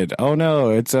liquid. Oh, no,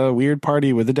 it's a weird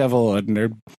party with the devil. And they're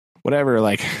whatever.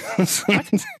 Like,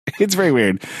 it's very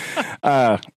weird.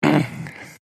 But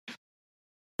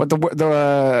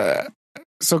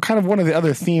so kind of one of the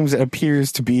other themes that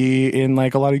appears to be in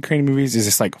like a lot of Ukrainian movies is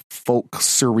this like folk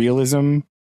surrealism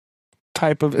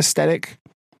type of aesthetic.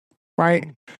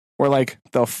 Right? Where like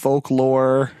the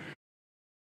folklore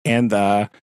and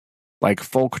the like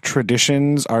folk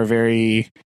traditions are very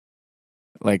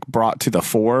like brought to the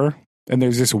fore. And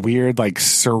there's this weird like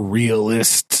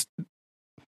surrealist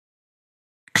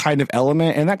kind of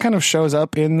element. And that kind of shows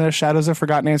up in the Shadows of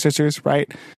Forgotten Ancestors,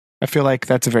 right? I feel like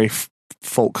that's a very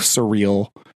folk surreal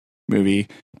movie.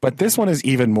 But this one is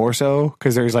even more so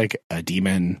because there's like a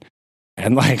demon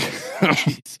and like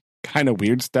kind of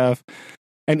weird stuff.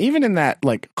 And even in that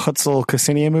like Hutzel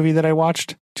Ksenia movie that I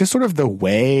watched, just sort of the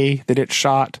way that it's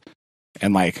shot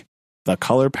and like the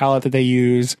color palette that they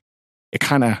use, it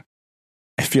kind of,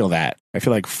 I feel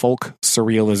like folk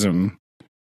surrealism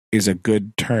is a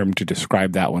good term to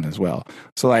describe that one as well.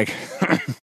 So like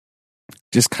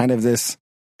just kind of this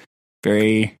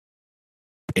very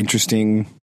interesting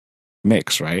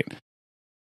mix, right?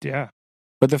 Yeah.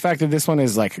 But the fact that this one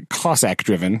is like Cossack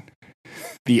driven,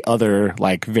 the other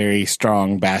like very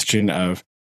strong bastion of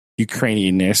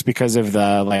Ukrainianness because of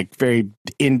the like very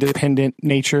independent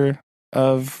nature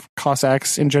of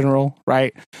Cossacks in general,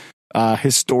 right?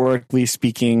 Historically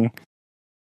speaking,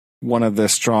 one of the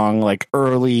strong like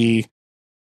early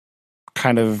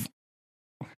kind of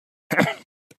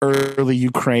early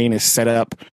Ukraine is set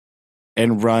up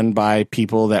and run by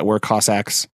people that were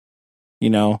Cossacks, you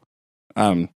know.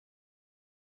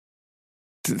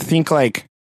 Think like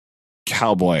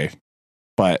cowboy,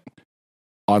 but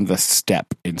on the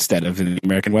steppe instead of in the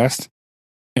American West.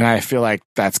 And I feel like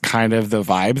that's kind of the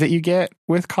vibe that you get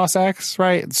with Cossacks,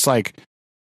 right? It's like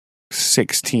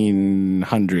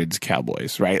 1600s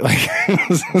cowboys, right? Like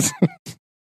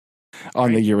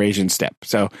on the Eurasian steppe.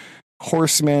 So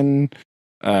horsemen,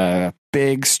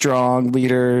 big, strong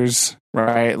leaders,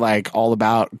 right? Like all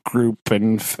about group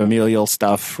and familial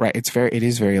stuff, right? It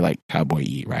is very like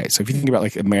cowboy-y, right? So if you think about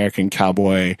like American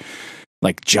cowboy,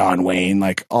 like John Wayne,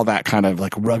 like all that kind of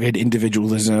like rugged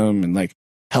individualism and like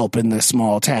helping the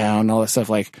small town, all that stuff,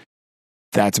 like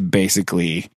that's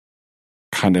basically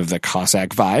kind of the Cossack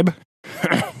vibe,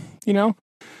 you know?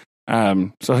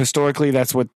 So historically,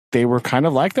 that's what they were kind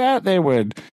of like that. They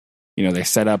would, you know, they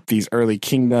set up these early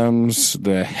kingdoms,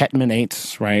 the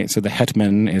Hetmanates, right? So the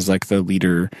Hetman is like the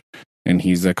leader and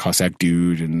he's a Cossack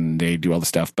dude and they do all the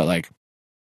stuff, but like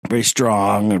very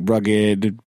strong and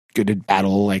rugged, good at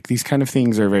battle. Like these kind of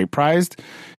things are very prized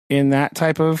in that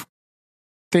type of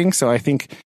thing. So I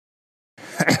think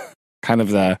kind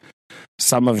of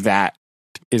some of that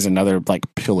is another like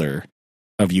pillar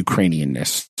of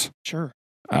Ukrainianness. Sure.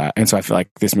 And so I feel like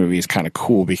this movie is kind of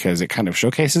cool because it kind of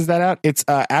showcases that out. It's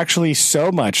actually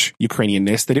so much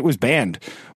Ukrainianness that it was banned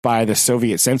by the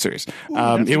Soviet censors.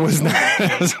 It was not,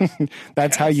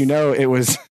 that's how you know it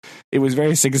was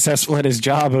very successful at his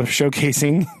job of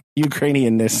showcasing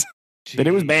Ukrainianness. Jeez. That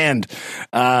it was banned.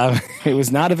 It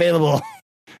was not available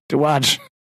to watch.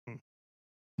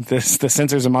 The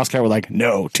censors in Moscow were like,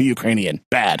 no, too Ukrainian,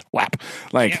 bad, whap.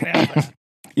 Like,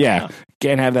 yeah,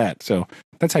 can't have that. So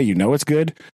that's how you know it's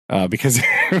good, because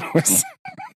it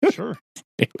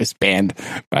was banned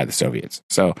by the Soviets.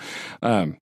 So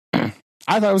I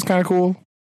thought it was kind of cool,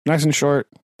 nice and short,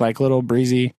 like little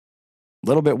breezy, a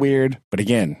little bit weird. But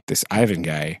again, this Ivan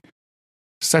guy,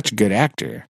 such a good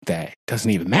actor that it doesn't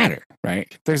even matter,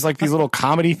 right? There's like these little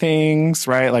comedy things,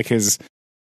 right? Like his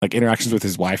like interactions with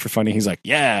his wife are funny. He's like,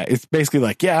 yeah, it's basically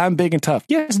like, yeah, I'm big and tough.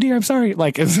 Yes, dear, I'm sorry.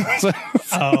 Like,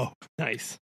 oh,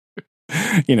 nice.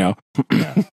 You know.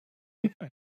 Yeah.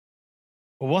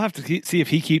 Well, we'll have to see if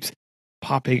he keeps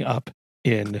popping up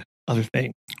in other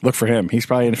things. Look for him. He's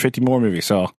probably in 50 more movies,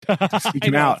 so seek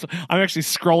him out. I'm actually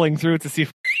scrolling through it to see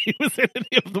if he was in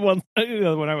any of the ones I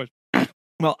was.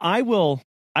 Well, I will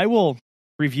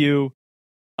review.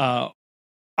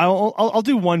 I'll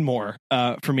do one more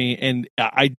for me, and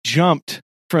I jumped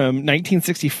from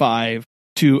 1965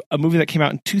 to a movie that came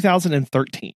out in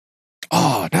 2013.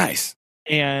 Oh, nice!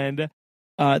 And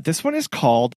this one is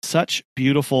called Such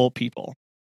Beautiful People.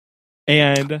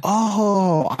 And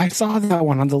I saw that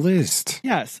one on the list.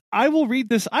 Yes, I will read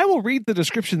this. I will read the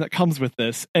description that comes with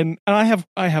this, and I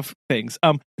have things.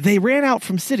 They ran out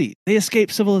from city. They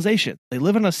escaped civilization. They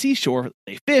live on a seashore.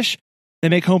 They fish. They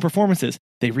make home performances.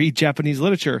 They read Japanese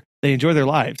literature. They enjoy their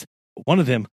lives. One of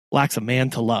them lacks a man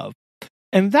to love.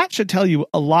 And that should tell you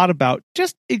a lot about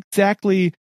just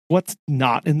exactly what's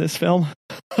not in this film.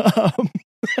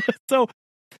 So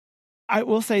I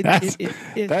will say that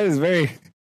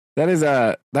that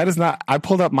is not. I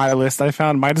pulled up my list. I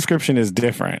found my description is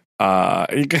different.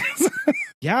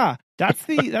 Yeah, that's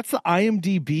the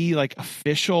IMDb like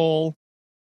official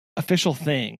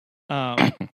thing. All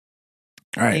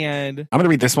right, and I'm gonna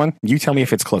read this one. You tell me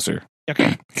if it's closer.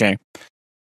 Okay. Okay.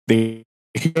 The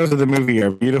heroes of the movie are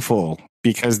beautiful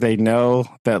because they know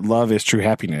that love is true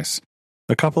happiness.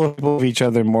 The couple of people love each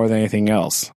other more than anything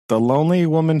else. The lonely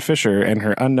woman fisher and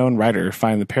her unknown rider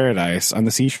find the paradise on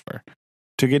the seashore.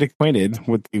 To get acquainted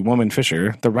with the woman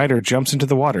fisher, the rider jumps into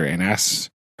the water and asks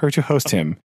her to host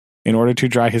him in order to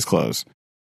dry his clothes.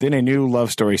 Then a new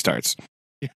love story starts.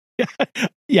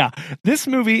 Yeah, this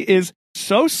movie is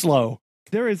so slow.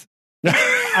 There is...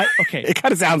 okay. It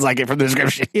kind of sounds like it from the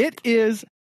description. It is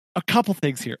a couple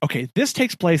things here. Okay, this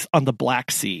takes place on the Black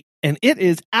Sea, and it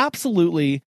is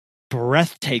absolutely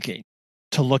breathtaking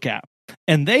to look at.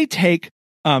 And they take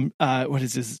what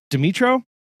is this? Dimitro,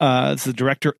 it's the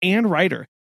director and writer.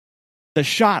 The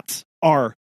shots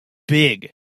are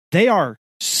big. They are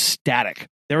static.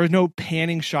 There are no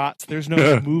panning shots. There's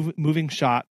no moving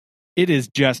shot. It is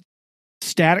just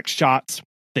static shots.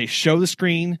 They show the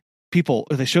screen.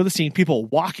 They show the scene. People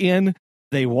walk in.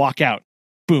 They walk out.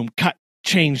 Boom. Cut.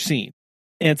 Change scene.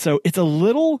 And so it's a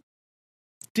little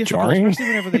difficult, jarring, especially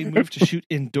whenever they move to shoot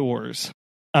indoors.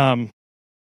 Because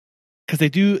they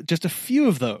do just a few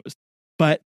of those.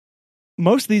 But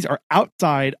most of these are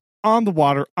outside, on the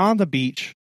water, on the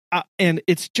beach. And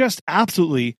it's just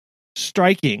absolutely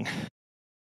striking.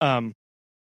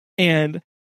 And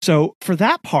so for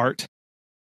that part,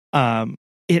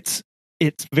 it's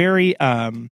very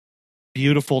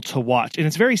beautiful to watch, and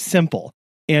it's very simple.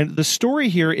 And the story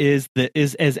here is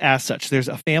as such. There's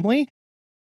a family.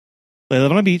 They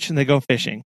live on a beach and they go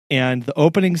fishing. And the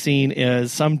opening scene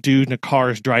is some dude in a car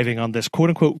is driving on this quote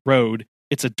unquote road.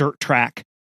 It's a dirt track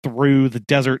through the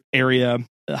desert area,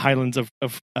 the highlands of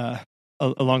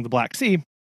along the Black Sea.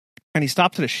 And he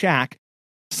stops at a shack.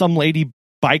 Some lady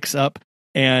bikes up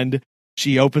and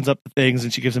she opens up the things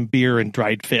and she gives him beer and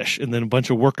dried fish. And then a bunch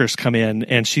of workers come in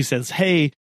and she says,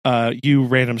 "Hey, you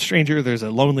random stranger, there's a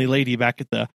lonely lady back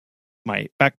at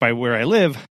back by where I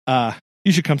live.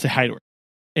 You should come say hi to her."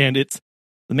 And it's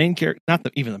the main character,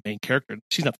 even the main character.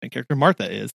 She's not the main character. Martha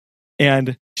is,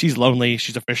 and she's lonely.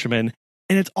 She's a fisherman,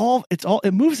 and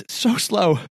it moves so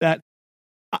slow that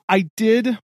I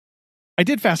did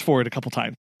fast forward a couple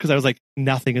times because I was like,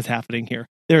 nothing is happening here.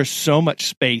 There's so much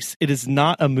space. It is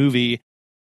not a movie.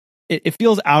 It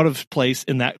feels out of place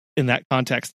in that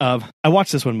context of. I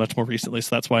watched this one much more recently,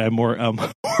 so that's why I'm more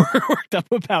worked up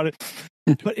about it.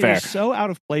 But it is so out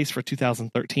of place for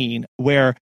 2013,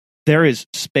 where there is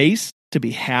space to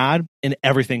be had in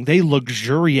everything. They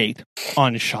luxuriate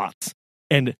on shots,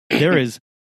 and there is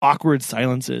awkward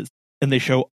silences, and they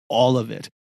show all of it.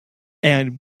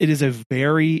 And it is a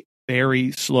very,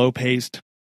 very slow paced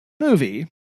movie,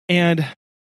 and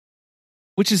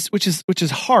which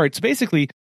is hard. So basically,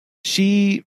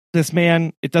 this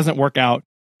man, it doesn't work out.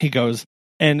 He goes,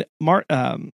 and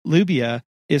Lubia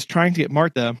is trying to get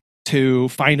Martha to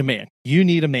find a man. You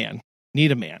need a man.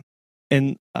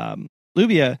 And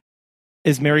Lubia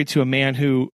is married to a man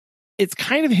who it's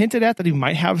kind of hinted at that he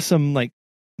might have some like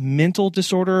mental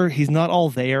disorder. He's not all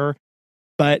there,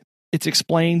 but it's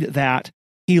explained that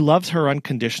he loves her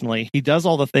unconditionally. He does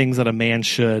all the things that a man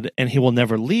should, and he will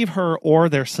never leave her or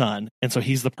their son. And so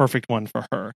he's the perfect one for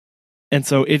her. And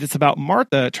so it's about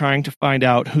Martha trying to find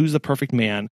out who's the perfect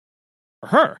man for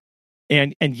her.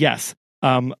 And yes,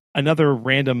 another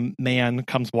random man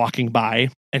comes walking by,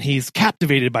 and he's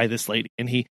captivated by this lady, and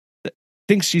he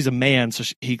thinks she's a man. So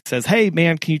he says, "Hey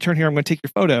man, can you turn here? I'm going to take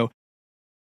your photo."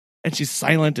 And she's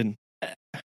silent. And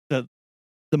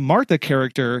the Martha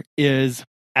character is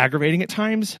aggravating at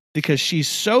times because she's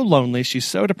so lonely. She's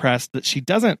so depressed that she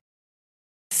doesn't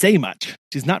say much.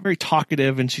 She's not very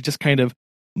talkative, and she just kind of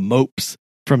mopes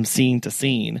from scene to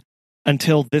scene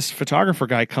until this photographer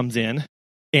guy comes in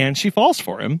and she falls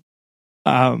for him.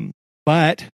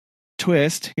 But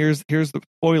twist, here's the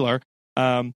spoiler.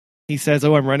 He says,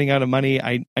 "Oh, I'm running out of money.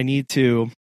 I need to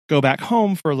go back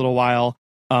home for a little while.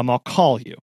 I'll call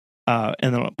you. And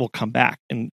then we'll come back."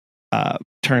 And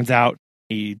turns out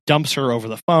he dumps her over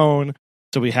the phone.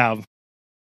 So we have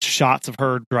shots of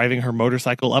her driving her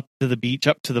motorcycle up to the beach,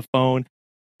 up to the phone,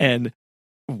 and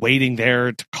waiting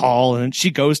there to call. And she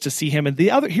goes to see him. And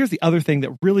here's the other thing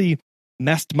that really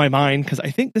messed my mind, because I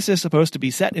think this is supposed to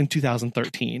be set in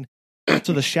 2013.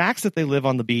 So the shacks that they live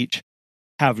on the beach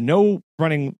have no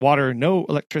running water, no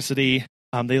electricity.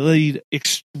 They lead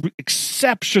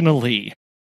exceptionally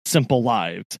simple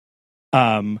lives,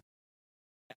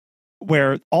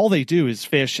 where all they do is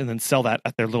fish and then sell that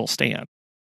at their little stand.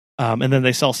 And then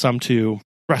they sell some to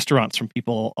restaurants from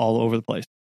people all over the place.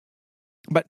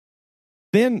 But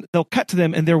then they'll cut to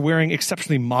them and they're wearing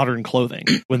exceptionally modern clothing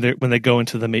when they go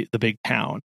into the big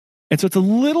town. And so it's a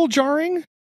little jarring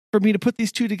for me to put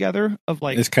these two together of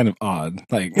like, it's kind of odd.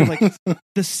 Like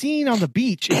the scene on the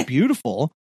beach is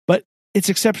beautiful, but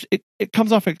it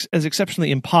comes off as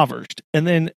exceptionally impoverished. And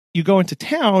then you go into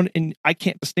town and I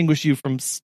can't distinguish you from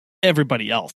everybody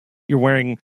else. You're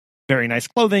wearing very nice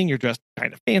clothing. You're dressed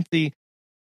kind of fancy.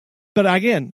 But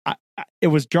again, it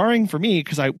was jarring for me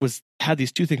because I had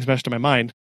these two things meshed in my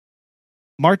mind.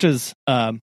 Marta's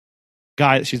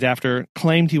guy that she's after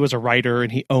claimed he was a writer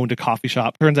and he owned a coffee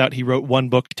shop. Turns out he wrote one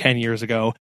book 10 years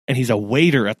ago and he's a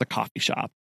waiter at the coffee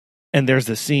shop. And there's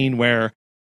this scene where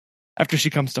after she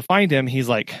comes to find him, he's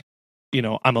like,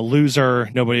 I'm a loser.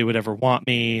 Nobody would ever want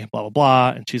me, blah, blah, blah.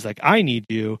 And she's like, I need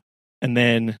you. And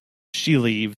then she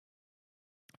leaves.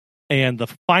 And the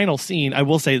final scene, I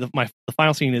will say that the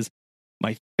final scene is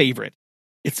my favorite.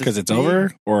 It's because it's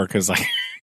over or because like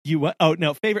favorite of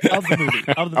the movie.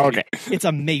 Okay. It's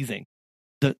amazing.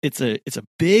 It's a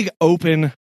big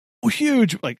open,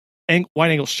 huge like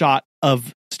wide angle shot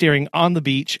of staring on the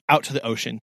beach out to the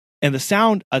ocean, and the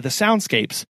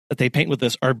soundscapes that they paint with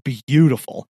this are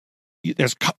beautiful.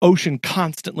 There's ocean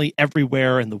constantly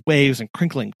everywhere, and the waves and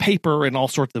crinkling paper and all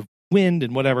sorts of wind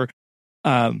and whatever.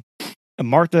 And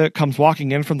Marta comes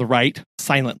walking in from the right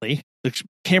silently. The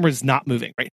camera's not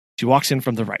moving, right? She walks in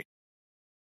from the right.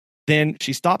 Then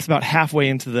she stops about halfway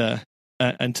into the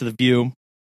view,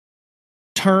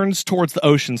 turns towards the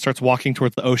ocean, starts walking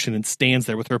towards the ocean, and stands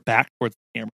there with her back towards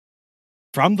the camera.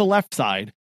 From the left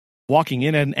side, walking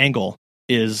in at an angle,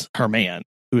 is her man,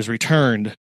 who has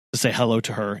returned to say hello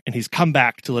to her, and he's come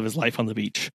back to live his life on the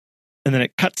beach. And then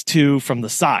it cuts to from the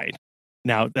side.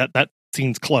 Now that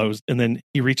scene's closed, and then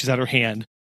he reaches out her hand.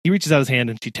 He reaches out his hand,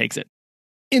 and she takes it.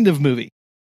 End of movie.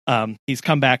 He's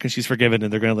come back, and she's forgiven,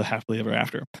 and they're going to live happily ever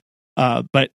after.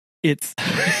 But it's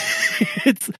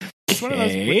it's one of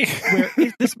those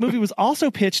where this movie was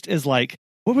also pitched as like,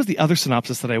 what was the other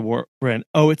synopsis that I read?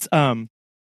 It's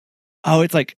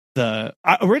like I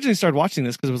originally started watching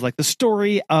this because it was like the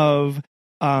story of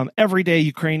everyday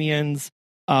Ukrainians,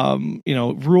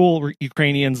 rural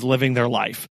Ukrainians living their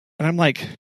life. And I'm like,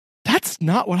 that's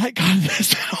not what I got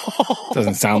this at all.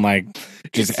 Doesn't sound like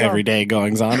just everyday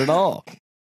goings on at all.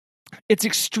 It's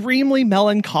extremely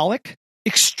melancholic.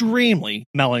 If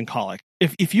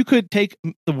you could take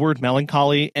the word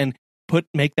melancholy and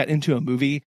make that into a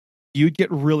movie, you'd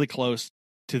get really close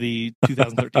to the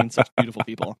 2013 Such Beautiful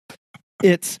People.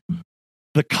 It's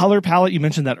the color palette. You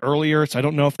mentioned that earlier, so I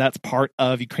don't know if that's part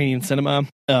of Ukrainian cinema,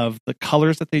 of the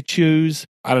colors that they choose.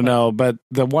 I don't know, but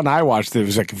the one I watched, it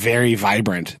was like very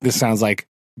vibrant. This sounds like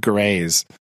grays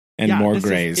and more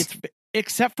grays.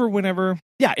 Except for whenever,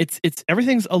 it's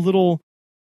everything's a little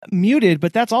muted,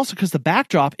 but that's also because the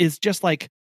backdrop is just like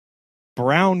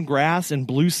brown grass and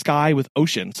blue sky with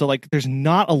ocean. So like there's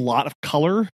not a lot of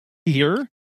color here,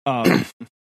 which I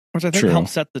think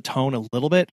helps set the tone a little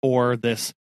bit, or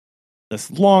this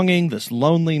longing, this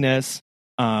loneliness.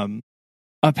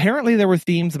 Apparently there were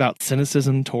themes about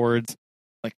cynicism towards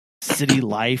like city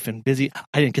life and busy.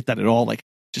 I didn't get that at all. Like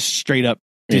just straight up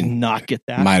did not get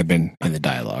that. Might have been in the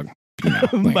dialogue.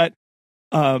 But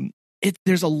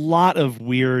there's a lot of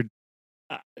weird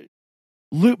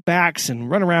loop backs and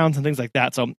runarounds and things like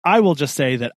that. So I will just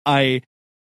say that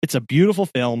it's a beautiful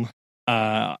film.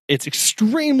 It's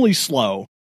extremely slow.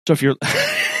 So if you're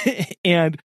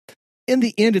and in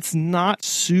the end, it's not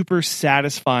super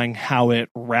satisfying how it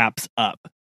wraps up.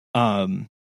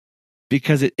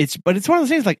 Because it's one of those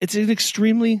things, like it's an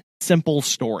extremely simple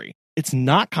story. It's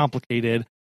not complicated.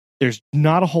 There's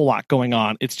not a whole lot going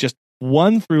on. It's just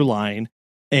one through line,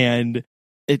 and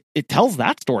it tells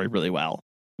that story really well.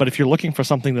 But if you're looking for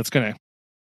something that's going to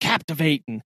captivate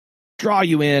and draw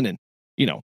you in and,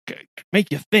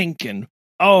 make you think and,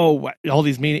 all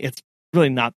these meaning, it's really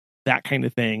not that kind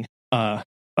of thing. Anyway,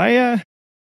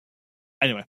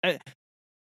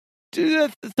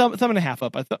 thumb and a half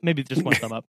up. I thought maybe just one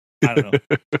thumb up. I don't know.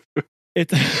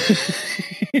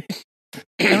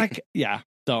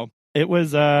 So it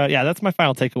was, that's my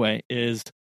final takeaway is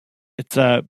it's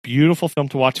a beautiful film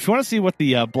to watch. If you want to see what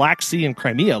the Black Sea and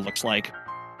Crimea looks like,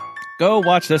 go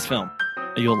watch this film.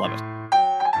 You'll love it.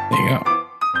 There you go.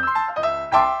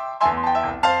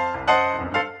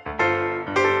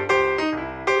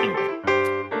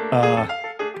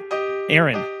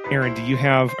 Aaron,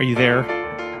 are you there?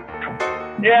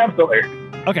 Yeah, I'm still there.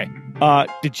 Okay.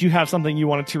 Did you have something you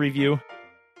wanted to review?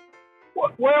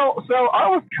 Well, so I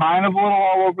was kind of a little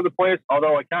all over the place,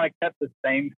 although I kind of kept the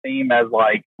same theme as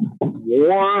like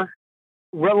war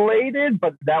related,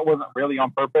 but that wasn't really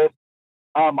on purpose.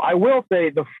 I will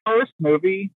say the first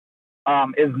movie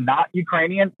is not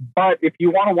Ukrainian, but if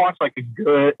you want to watch like a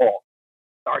good,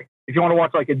 if you want to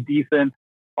watch like a decent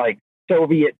like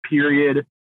Soviet period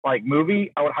like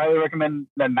movie, I would highly recommend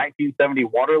the 1970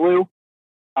 Waterloo.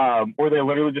 Where they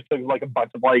literally just took like a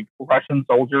bunch of like Russian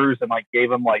soldiers and like gave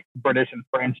them like British and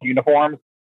French uniforms,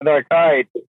 and they're like, all right,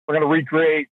 we're gonna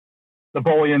recreate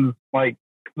Napoleon's like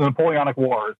the Napoleonic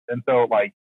Wars, and so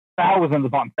like thousands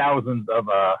upon thousands of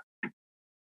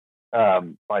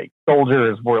like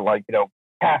soldiers were like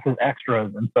cast as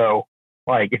extras, and so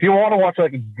like if you want to watch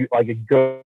like a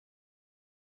good.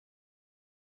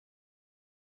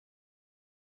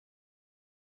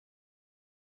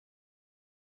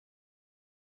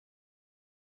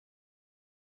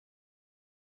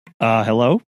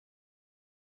 Hello?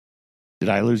 Did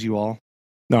I lose you all?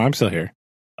 No, I'm still here.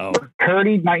 Oh,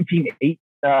 Kurdy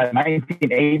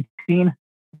 1918,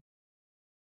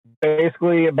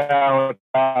 basically about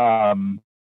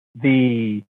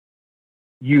the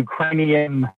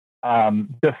Ukrainian or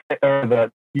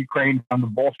the Ukraine the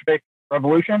Bolshevik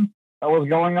Revolution that was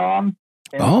going on,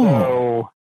 and so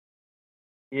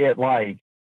it like.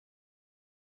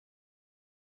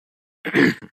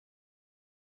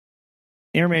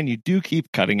 Airman, you do keep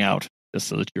cutting out, just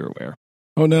so that you're aware.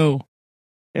 Oh, no.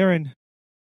 Aaron.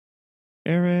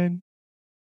 Oh.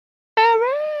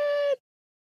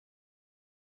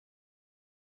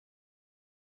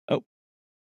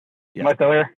 Yeah. Am I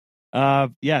still here?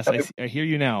 Yes, I hear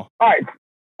you now. All right.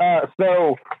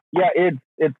 So, yeah, it's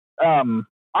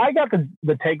I got the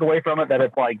takeaway from it that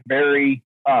it's like very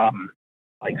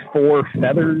like Four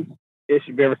Feathers-ish.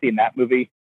 Have you ever seen that movie?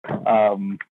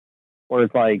 Where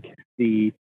it's like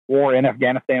the war in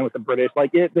Afghanistan with the British.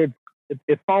 Like it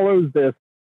follows this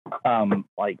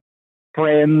like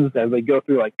friends as they go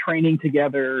through like training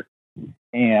together,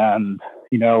 and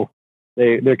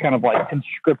they're kind of like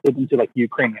conscripted into like the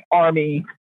Ukrainian army.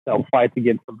 They'll fight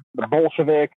against the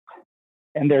Bolsheviks,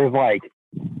 and there's like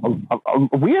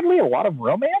weirdly a lot of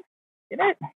romance in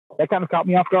it. That kind of caught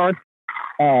me off guard.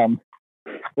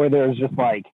 Where there's just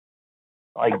like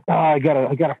I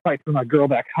gotta fight for my girl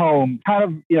back home. Kind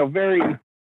of very.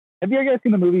 Have you guys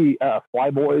seen the movie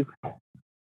Fly Boys?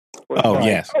 Oh,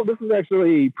 yes. Oh, this is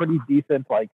actually pretty decent,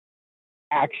 like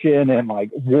action and like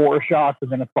war shots,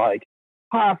 and then it's like,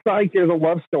 psych, there's a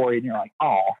love story, and you're like,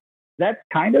 oh, that's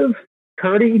kind of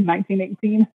Kurdy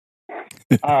 1918.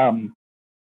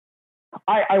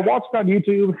 I watched on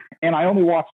YouTube, and I only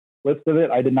watched clips of it.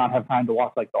 I did not have time to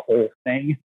watch like the whole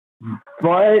thing,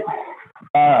 but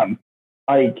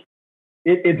like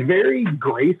it's very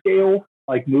grayscale,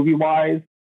 like movie wise.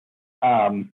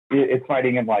 It's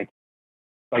fighting in like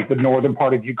the northern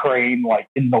part of Ukraine, like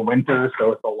in the winter,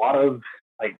 so it's a lot of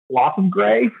lots of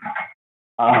gray.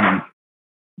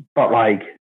 But like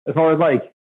as far as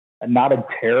like not a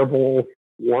terrible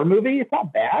war movie, it's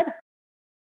not bad.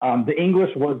 The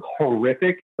English was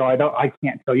horrific, so I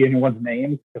can't tell you anyone's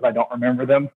names because I don't remember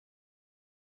them.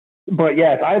 But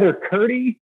yeah, it's either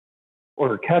Kurdy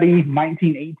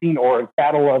 1918 or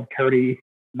Battle of Kurdy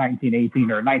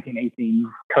 1918 or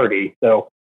 1918 Kurdy. So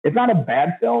it's not a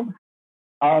bad film.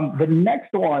 The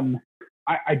next one,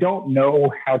 I don't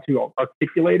know how to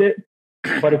articulate it,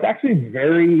 but it's actually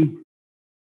very,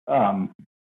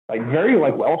 very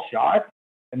well shot.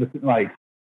 And this is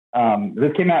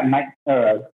this came out in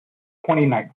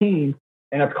 2019,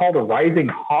 and it's called A Rising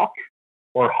Hawk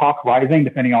or Hawk Rising,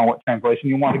 depending on what translation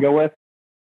you want to go with.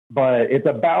 But it's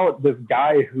about this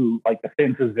guy who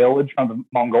defends his village from the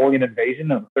Mongolian invasion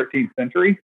in the 13th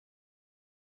century.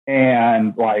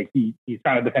 And he's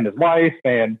trying to defend his wife,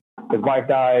 and his wife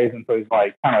dies, and so he's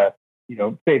trying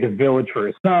to save his village for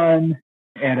his son.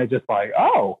 And it's just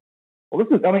oh, well,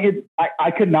 this is. I mean,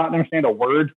 I could not understand a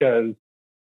word because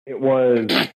it was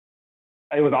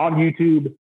on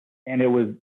YouTube, and it was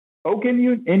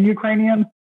spoken in Ukrainian,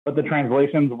 but the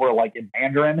translations were in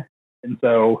Mandarin, and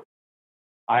so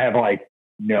I have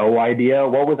no idea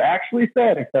what was actually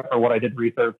said except for what I did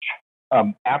research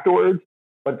afterwards.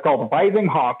 But it's called Rising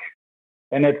Hawk,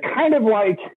 and it's kind of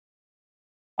like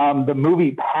the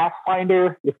movie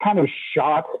Pathfinder. It's kind of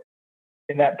shot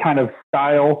in that kind of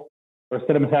style or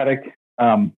cinematic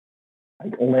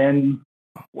lens.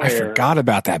 I forgot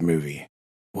about that movie.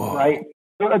 Whoa. Right?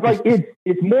 So it's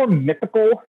it's more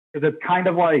mythical because it's kind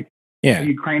of a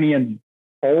Ukrainian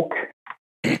folk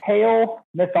tale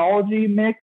mythology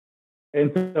mix.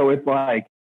 And so it's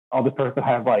oh, this person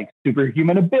has like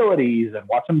superhuman abilities and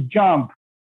watch them jump.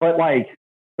 But like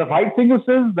the fight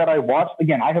sequences that I watched,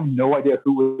 again, I have no idea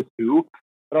who was who,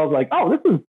 but I was like, oh, this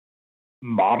is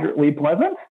moderately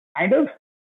pleasant, kind of,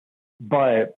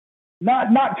 but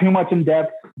not too much in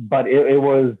depth. But it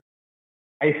was,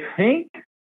 I think,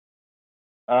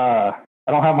 I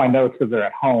don't have my notes because they're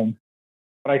at home,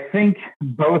 but I think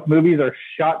both movies are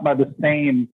shot by the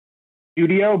same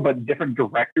studio but different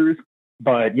directors.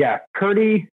 But yeah,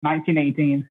 Curdy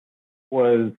 1918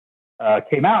 was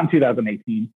came out in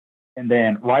 2018, and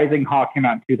then Rising Hawk came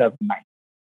out in 2009.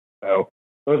 So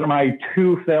those are my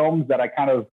two films that I kind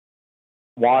of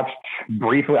watched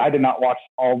briefly. I did not watch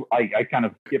all. I kind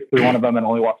of skipped through one of them and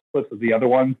only watched clips of the other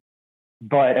one.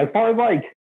 But as far as like,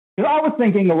 because I was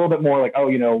thinking a little bit more like, oh,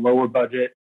 lower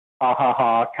budget, ha ha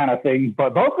ha kind of thing.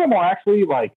 But both of them are actually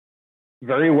like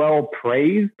very well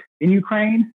praised in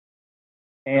Ukraine,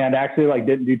 and actually like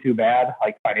didn't do too bad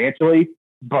like financially.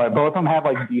 But both of them have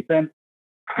like decent,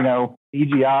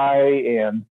 CGI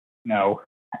and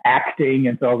acting,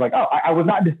 and so I was like, oh, I was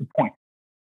not disappointed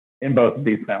in both of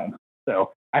these films.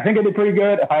 So I think I did pretty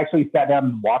good. If I actually sat down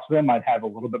and watched them, I'd have a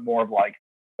little bit more of like,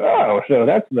 oh, so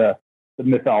that's the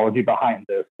mythology behind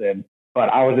this. But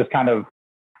I was just kind of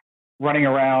running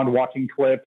around watching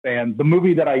clips, and the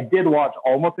movie that I did watch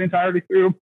almost the entirety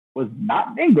through was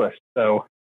not in English, so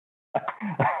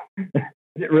it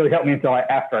didn't really help me until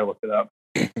after I looked it up.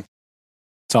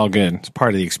 It's all good. It's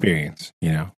part of the experience,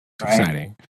 It's right.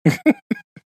 Exciting.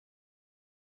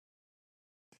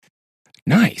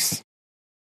 Nice.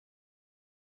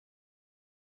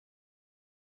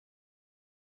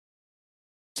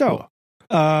 So,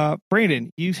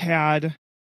 Brandon, you had.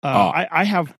 I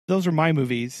have. Those are my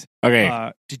movies. Okay.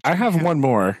 I have one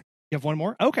more. You have one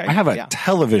more? Okay. I have a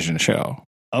television show.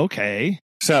 Okay.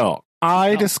 So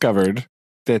I discovered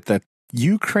that the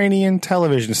Ukrainian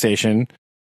television station,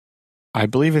 I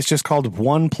believe it's just called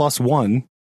 1+1.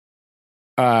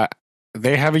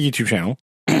 They have a YouTube channel.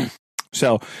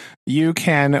 So you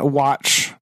can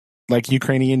watch like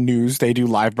Ukrainian news. They do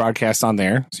live broadcasts on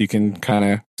there, so you can kind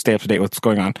of stay up to date with what's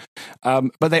going on.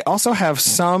 But they also have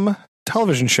some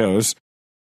television shows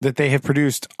that they have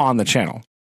produced on the channel.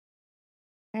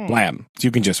 Blam. So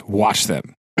you can just watch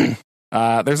them.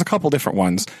 There's a couple different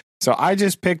ones. So I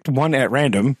just picked one at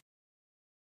random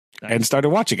and started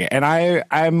watching it. And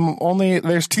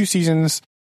there's 2 seasons.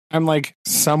 I'm like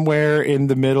somewhere in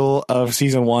the middle of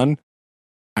season 1.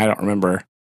 I don't remember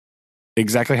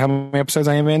exactly how many episodes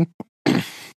I am in,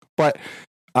 but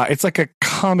it's like a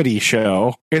comedy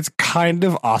show. It's kind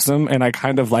of awesome, and I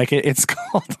kind of like it. It's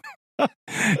called The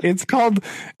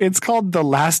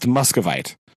Last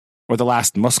Muscovite, or The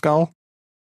Last Moscow.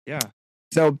 Yeah.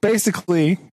 So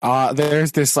basically,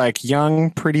 there's this like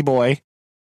young, pretty boy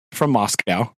from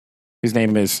Moscow. His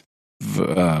name is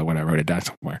what I wrote it down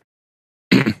somewhere.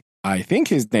 I think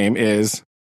his name is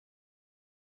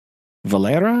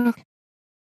Valera,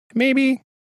 maybe.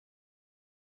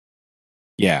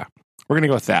 Yeah, we're gonna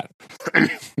go with that.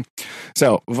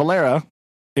 So Valera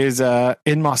is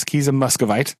in Moscow. He's a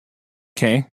Muscovite.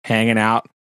 Okay, hanging out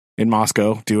in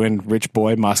Moscow, doing rich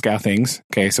boy Moscow things.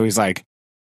 Okay, so he's like,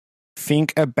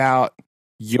 think about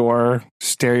your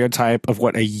stereotype of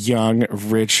what a young,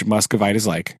 rich Muscovite is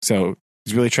like. So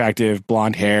he's really attractive,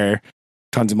 blonde hair,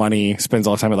 tons of money, spends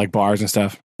all the time at like bars and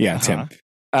stuff. Yeah, it's him.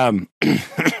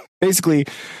 Basically,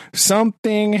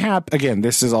 something happened. Again,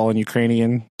 this is all in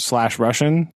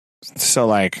Ukrainian/Russian. So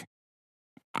like,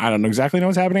 I don't exactly know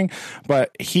what's happening, but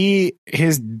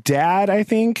his dad, I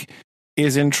think,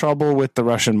 is in trouble with the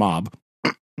Russian mob.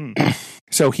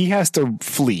 So he has to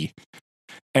flee.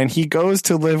 And he goes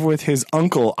to live with his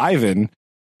uncle, Ivan,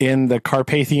 in the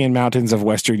Carpathian Mountains of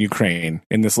Western Ukraine,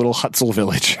 in this little Hutzel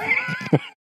village.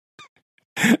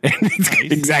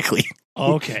 Exactly.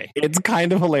 Okay. It's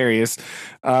kind of hilarious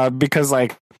because,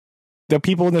 like, the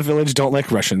people in the village don't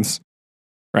like Russians,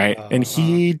 right? And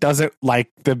he doesn't like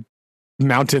the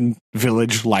mountain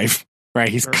village life, right?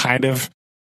 He's kind of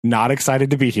not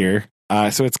excited to be here.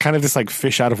 So it's kind of this like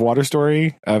fish out of water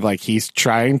story of like he's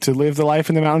trying to live the life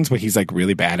in the mountains, but he's like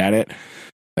really bad at it.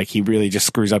 Like he really just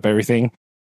screws up everything.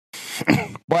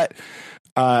 But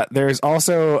there's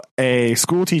also a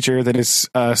school teacher that is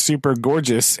super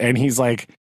gorgeous, and he's like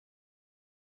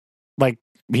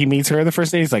he meets her the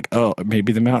first day. He's like, oh,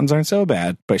 maybe the mountains aren't so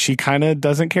bad, but she kind of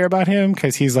doesn't care about him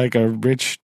because he's like a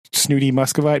rich, snooty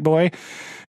Muscovite boy,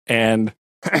 and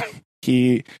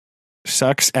he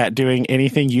sucks at doing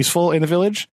anything useful in the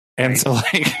village. And so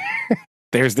like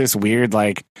there's this weird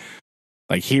like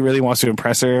he really wants to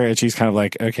impress her, and she's kind of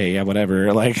like, okay, yeah,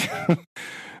 whatever. Like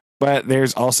But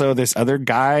there's also this other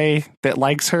guy that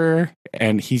likes her,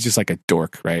 and he's just like a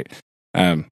dork, right?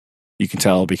 You can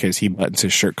tell because he buttons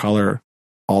his shirt collar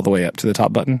all the way up to the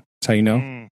top button. That's how you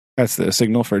know. That's the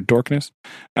signal for dorkness.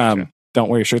 Don't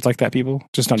wear your shirts like that, people.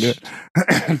 Just don't do it.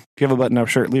 If you have a button-up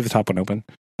shirt, leave the top one open.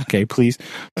 Okay, please.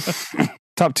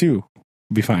 Top two will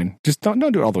be fine. Just don't do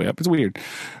it all the way up. It's weird.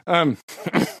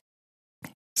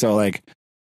 So like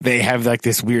they have like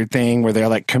this weird thing where they're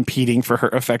like competing for her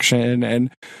affection,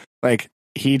 and like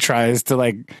he tries to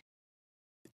like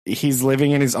he's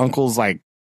living in his uncle's like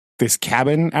this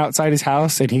cabin outside his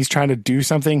house, and he's trying to do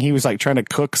something. He was like trying to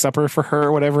cook supper for her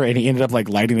or whatever, and he ended up like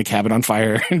lighting the cabin on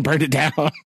fire and burned it down.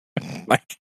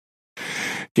 Like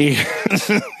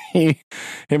him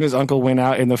and his uncle went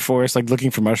out in the forest like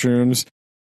looking for mushrooms,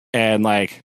 and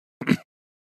like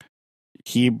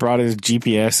he brought his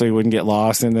GPS so he wouldn't get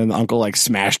lost, and then the uncle like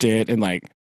smashed it, and like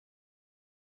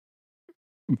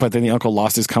but then the uncle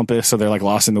lost his compass, so they're like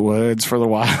lost in the woods for a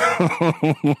while.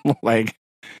 Like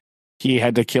he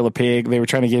had to kill a pig. They were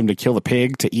trying to get him to kill the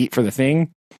pig to eat for the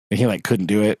thing, and he like couldn't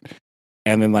do it.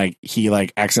 And then like he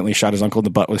like accidentally shot his uncle in the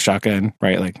butt with a shotgun,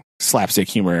 right? Like slapstick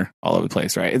humor all over the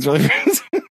place, right? It's really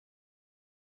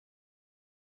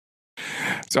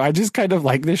so I just kind of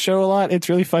like this show a lot. It's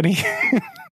really funny.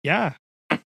 Yeah.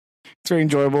 It's very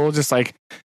enjoyable, just like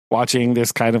watching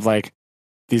this kind of like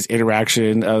these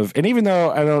interaction of, and even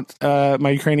though I don't, my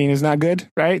Ukrainian is not good,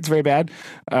 right? It's very bad.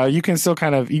 You can still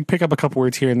kind of, you pick up a couple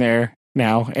words here and there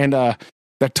now. And the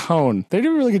tone, they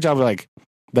do a really good job of like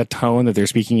the tone that they're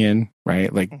speaking in,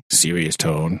 right? Like serious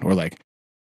tone or like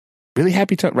really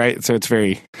happy tone, right? So it's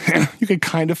very, you can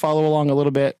kind of follow along a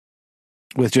little bit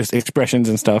with just expressions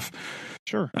and stuff.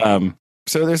 Sure.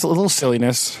 So there's a little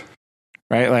silliness,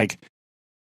 right? Like,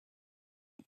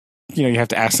 you know, you have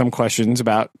to ask some questions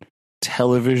about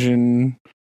television,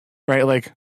 right?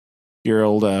 Like your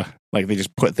old, like they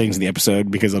just put things in the episode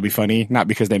because they'll be funny, not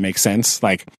because they make sense.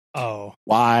 Like,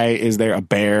 why is there a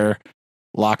bear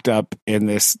locked up in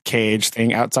this cage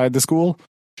thing outside the school?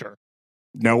 Sure.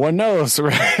 No one knows,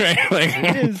 right?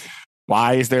 Like,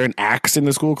 why is there an axe in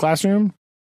the school classroom?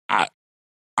 I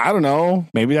don't know.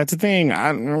 Maybe that's a thing.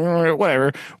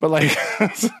 Whatever. But like,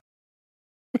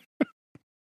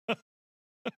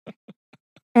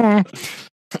 don't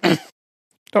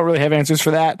really have answers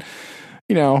for that.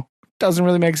 You know, doesn't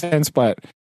really make sense, but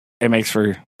it makes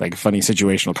for like funny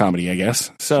situational comedy, I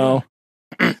guess. So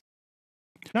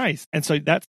nice. And so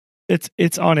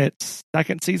it's on its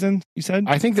second season, you said?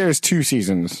 I think there's 2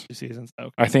 seasons. 2 seasons.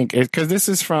 Okay. I think because this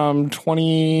is from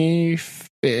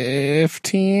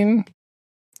 2015.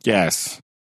 Yes.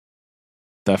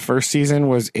 The first season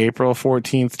was April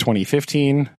 14th,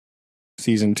 2015.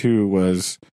 Season 2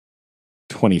 was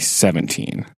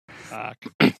 2017.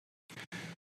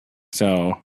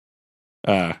 So,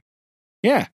 yeah,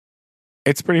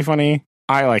 it's pretty funny.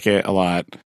 I like it a lot.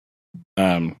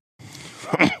 A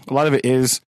lot of it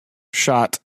is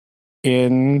shot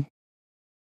in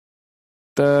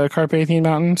the Carpathian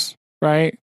Mountains,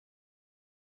 right?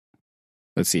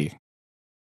 Let's see.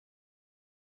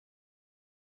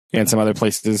 And some other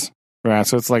places. Right,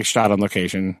 so it's like shot on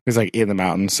location. It's like in the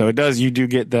mountains. So you do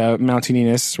get the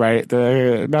mountaininess, right?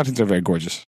 The mountains are very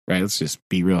gorgeous, right? Let's just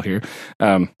be real here.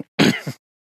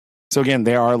 So again,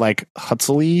 they are like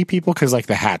Huxley people because like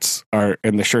the hats are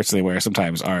and the shirts they wear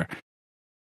sometimes are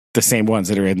the same ones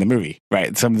that are in the movie,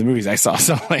 right? Some of the movies I saw,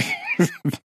 so like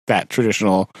that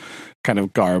traditional kind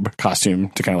of garb costume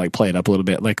to kind of like play it up a little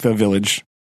bit, like the village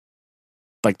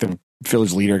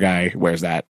leader guy wears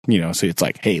that, you know. So it's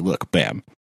like, hey, look, bam.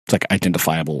 It's like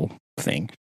identifiable thing.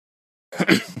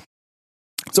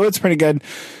 So it's pretty good.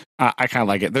 I kind of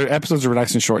like it. Their episodes are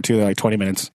nice and short too. They're like 20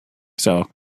 minutes. So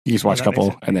you just watch a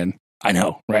couple and then I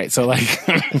know, right? So like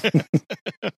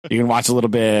you can watch a little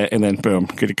bit and then boom.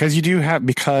 Because you do have,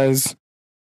 because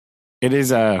it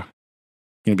is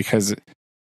because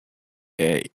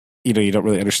you don't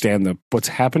really understand what's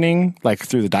happening like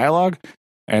through the dialogue.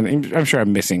 And I'm sure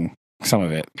I'm missing some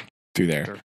of it through there.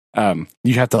 Sure.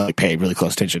 You have to like pay really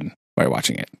close attention while you're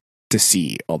watching it to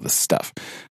see all this stuff.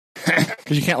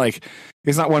 Because you can't like,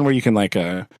 it's not one where you can like,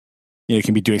 you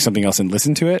can be doing something else and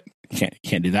listen to it. You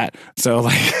can't do that. So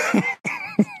like,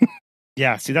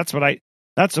 yeah. See, that's what I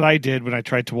did when I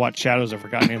tried to watch Shadows of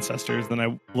Forgotten Ancestors. Then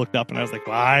I looked up and I was like,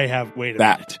 well, wait a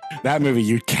minute. That movie,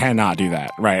 you cannot do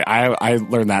that, right? I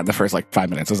learned that in the first like 5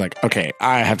 minutes. I was like, okay,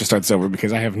 I have to start this over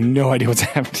because I have no idea what's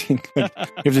happening. You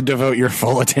have to devote your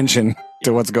full attention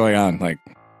to what's going on. Like,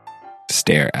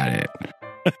 stare at it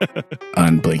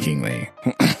unblinkingly.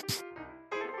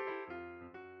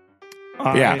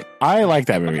 Yeah, I like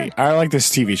that movie. Okay. I like this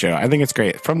TV show. I think it's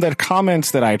great. From the comments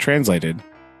that I translated,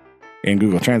 in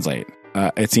Google Translate,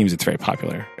 it seems it's very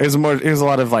popular. It was a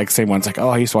lot of like same ones like, oh,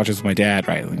 I used to watch this with my dad,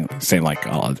 right? Same like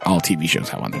all TV shows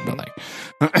have on them, but like,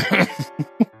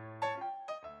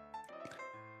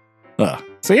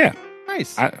 so yeah,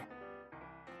 Nice.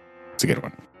 it's a good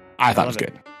one. I thought it was love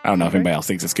it. good. I don't know if anybody else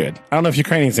thinks it's good. I don't know if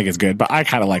Ukrainians think it's good, but I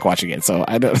kind of like watching it. So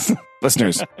I don't,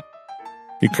 listeners,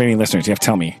 Ukrainian listeners, you have to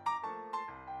tell me,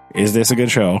 is this a good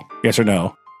show? Yes or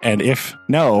no? And if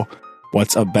no,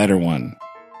 what's a better one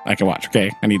I can watch?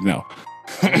 Okay, I need to know.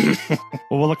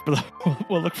 Well,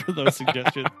 we'll look for those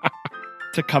suggestions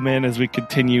to come in as we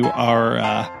continue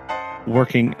our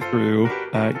working through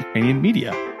Ukrainian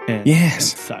media and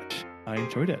such. I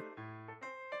enjoyed it.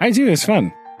 I do. It's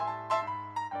fun.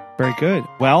 Very good.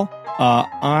 Well,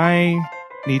 I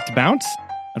need to bounce,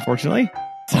 unfortunately.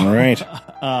 So, All right.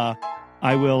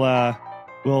 I will.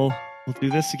 We'll do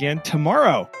this again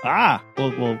tomorrow.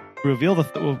 We'll reveal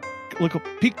we'll look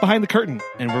peek behind the curtain,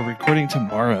 and we're recording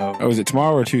tomorrow. Oh, is it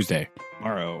tomorrow or Tuesday?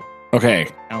 Tomorrow. Okay.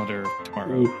 Calendar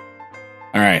tomorrow. Ooh.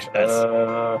 All right.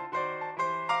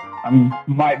 I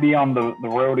might be on the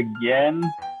road again,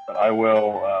 but I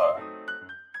will.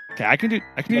 Okay, I can do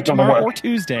It's on the tomorrow work. or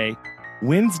Tuesday.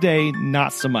 Wednesday,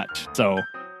 not so much. So,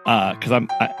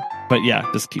 but yeah,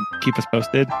 just keep us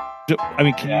posted. I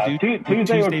mean, can you do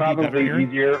Tuesday would be probably better be here?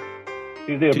 easier.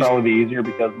 Tuesday would probably be easier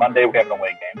because Monday we have an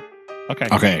away game. Okay.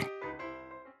 Okay.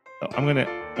 So I'm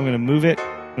gonna move it.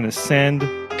 I'm gonna send.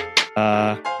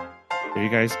 There you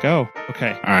guys go.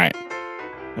 Okay, All right.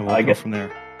 and we'll I go guess- from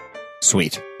there.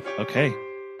 Sweet. Okay,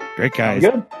 great guys.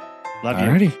 Good. Love you.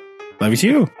 Alrighty. Love you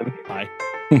too. Bye.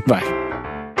 Bye.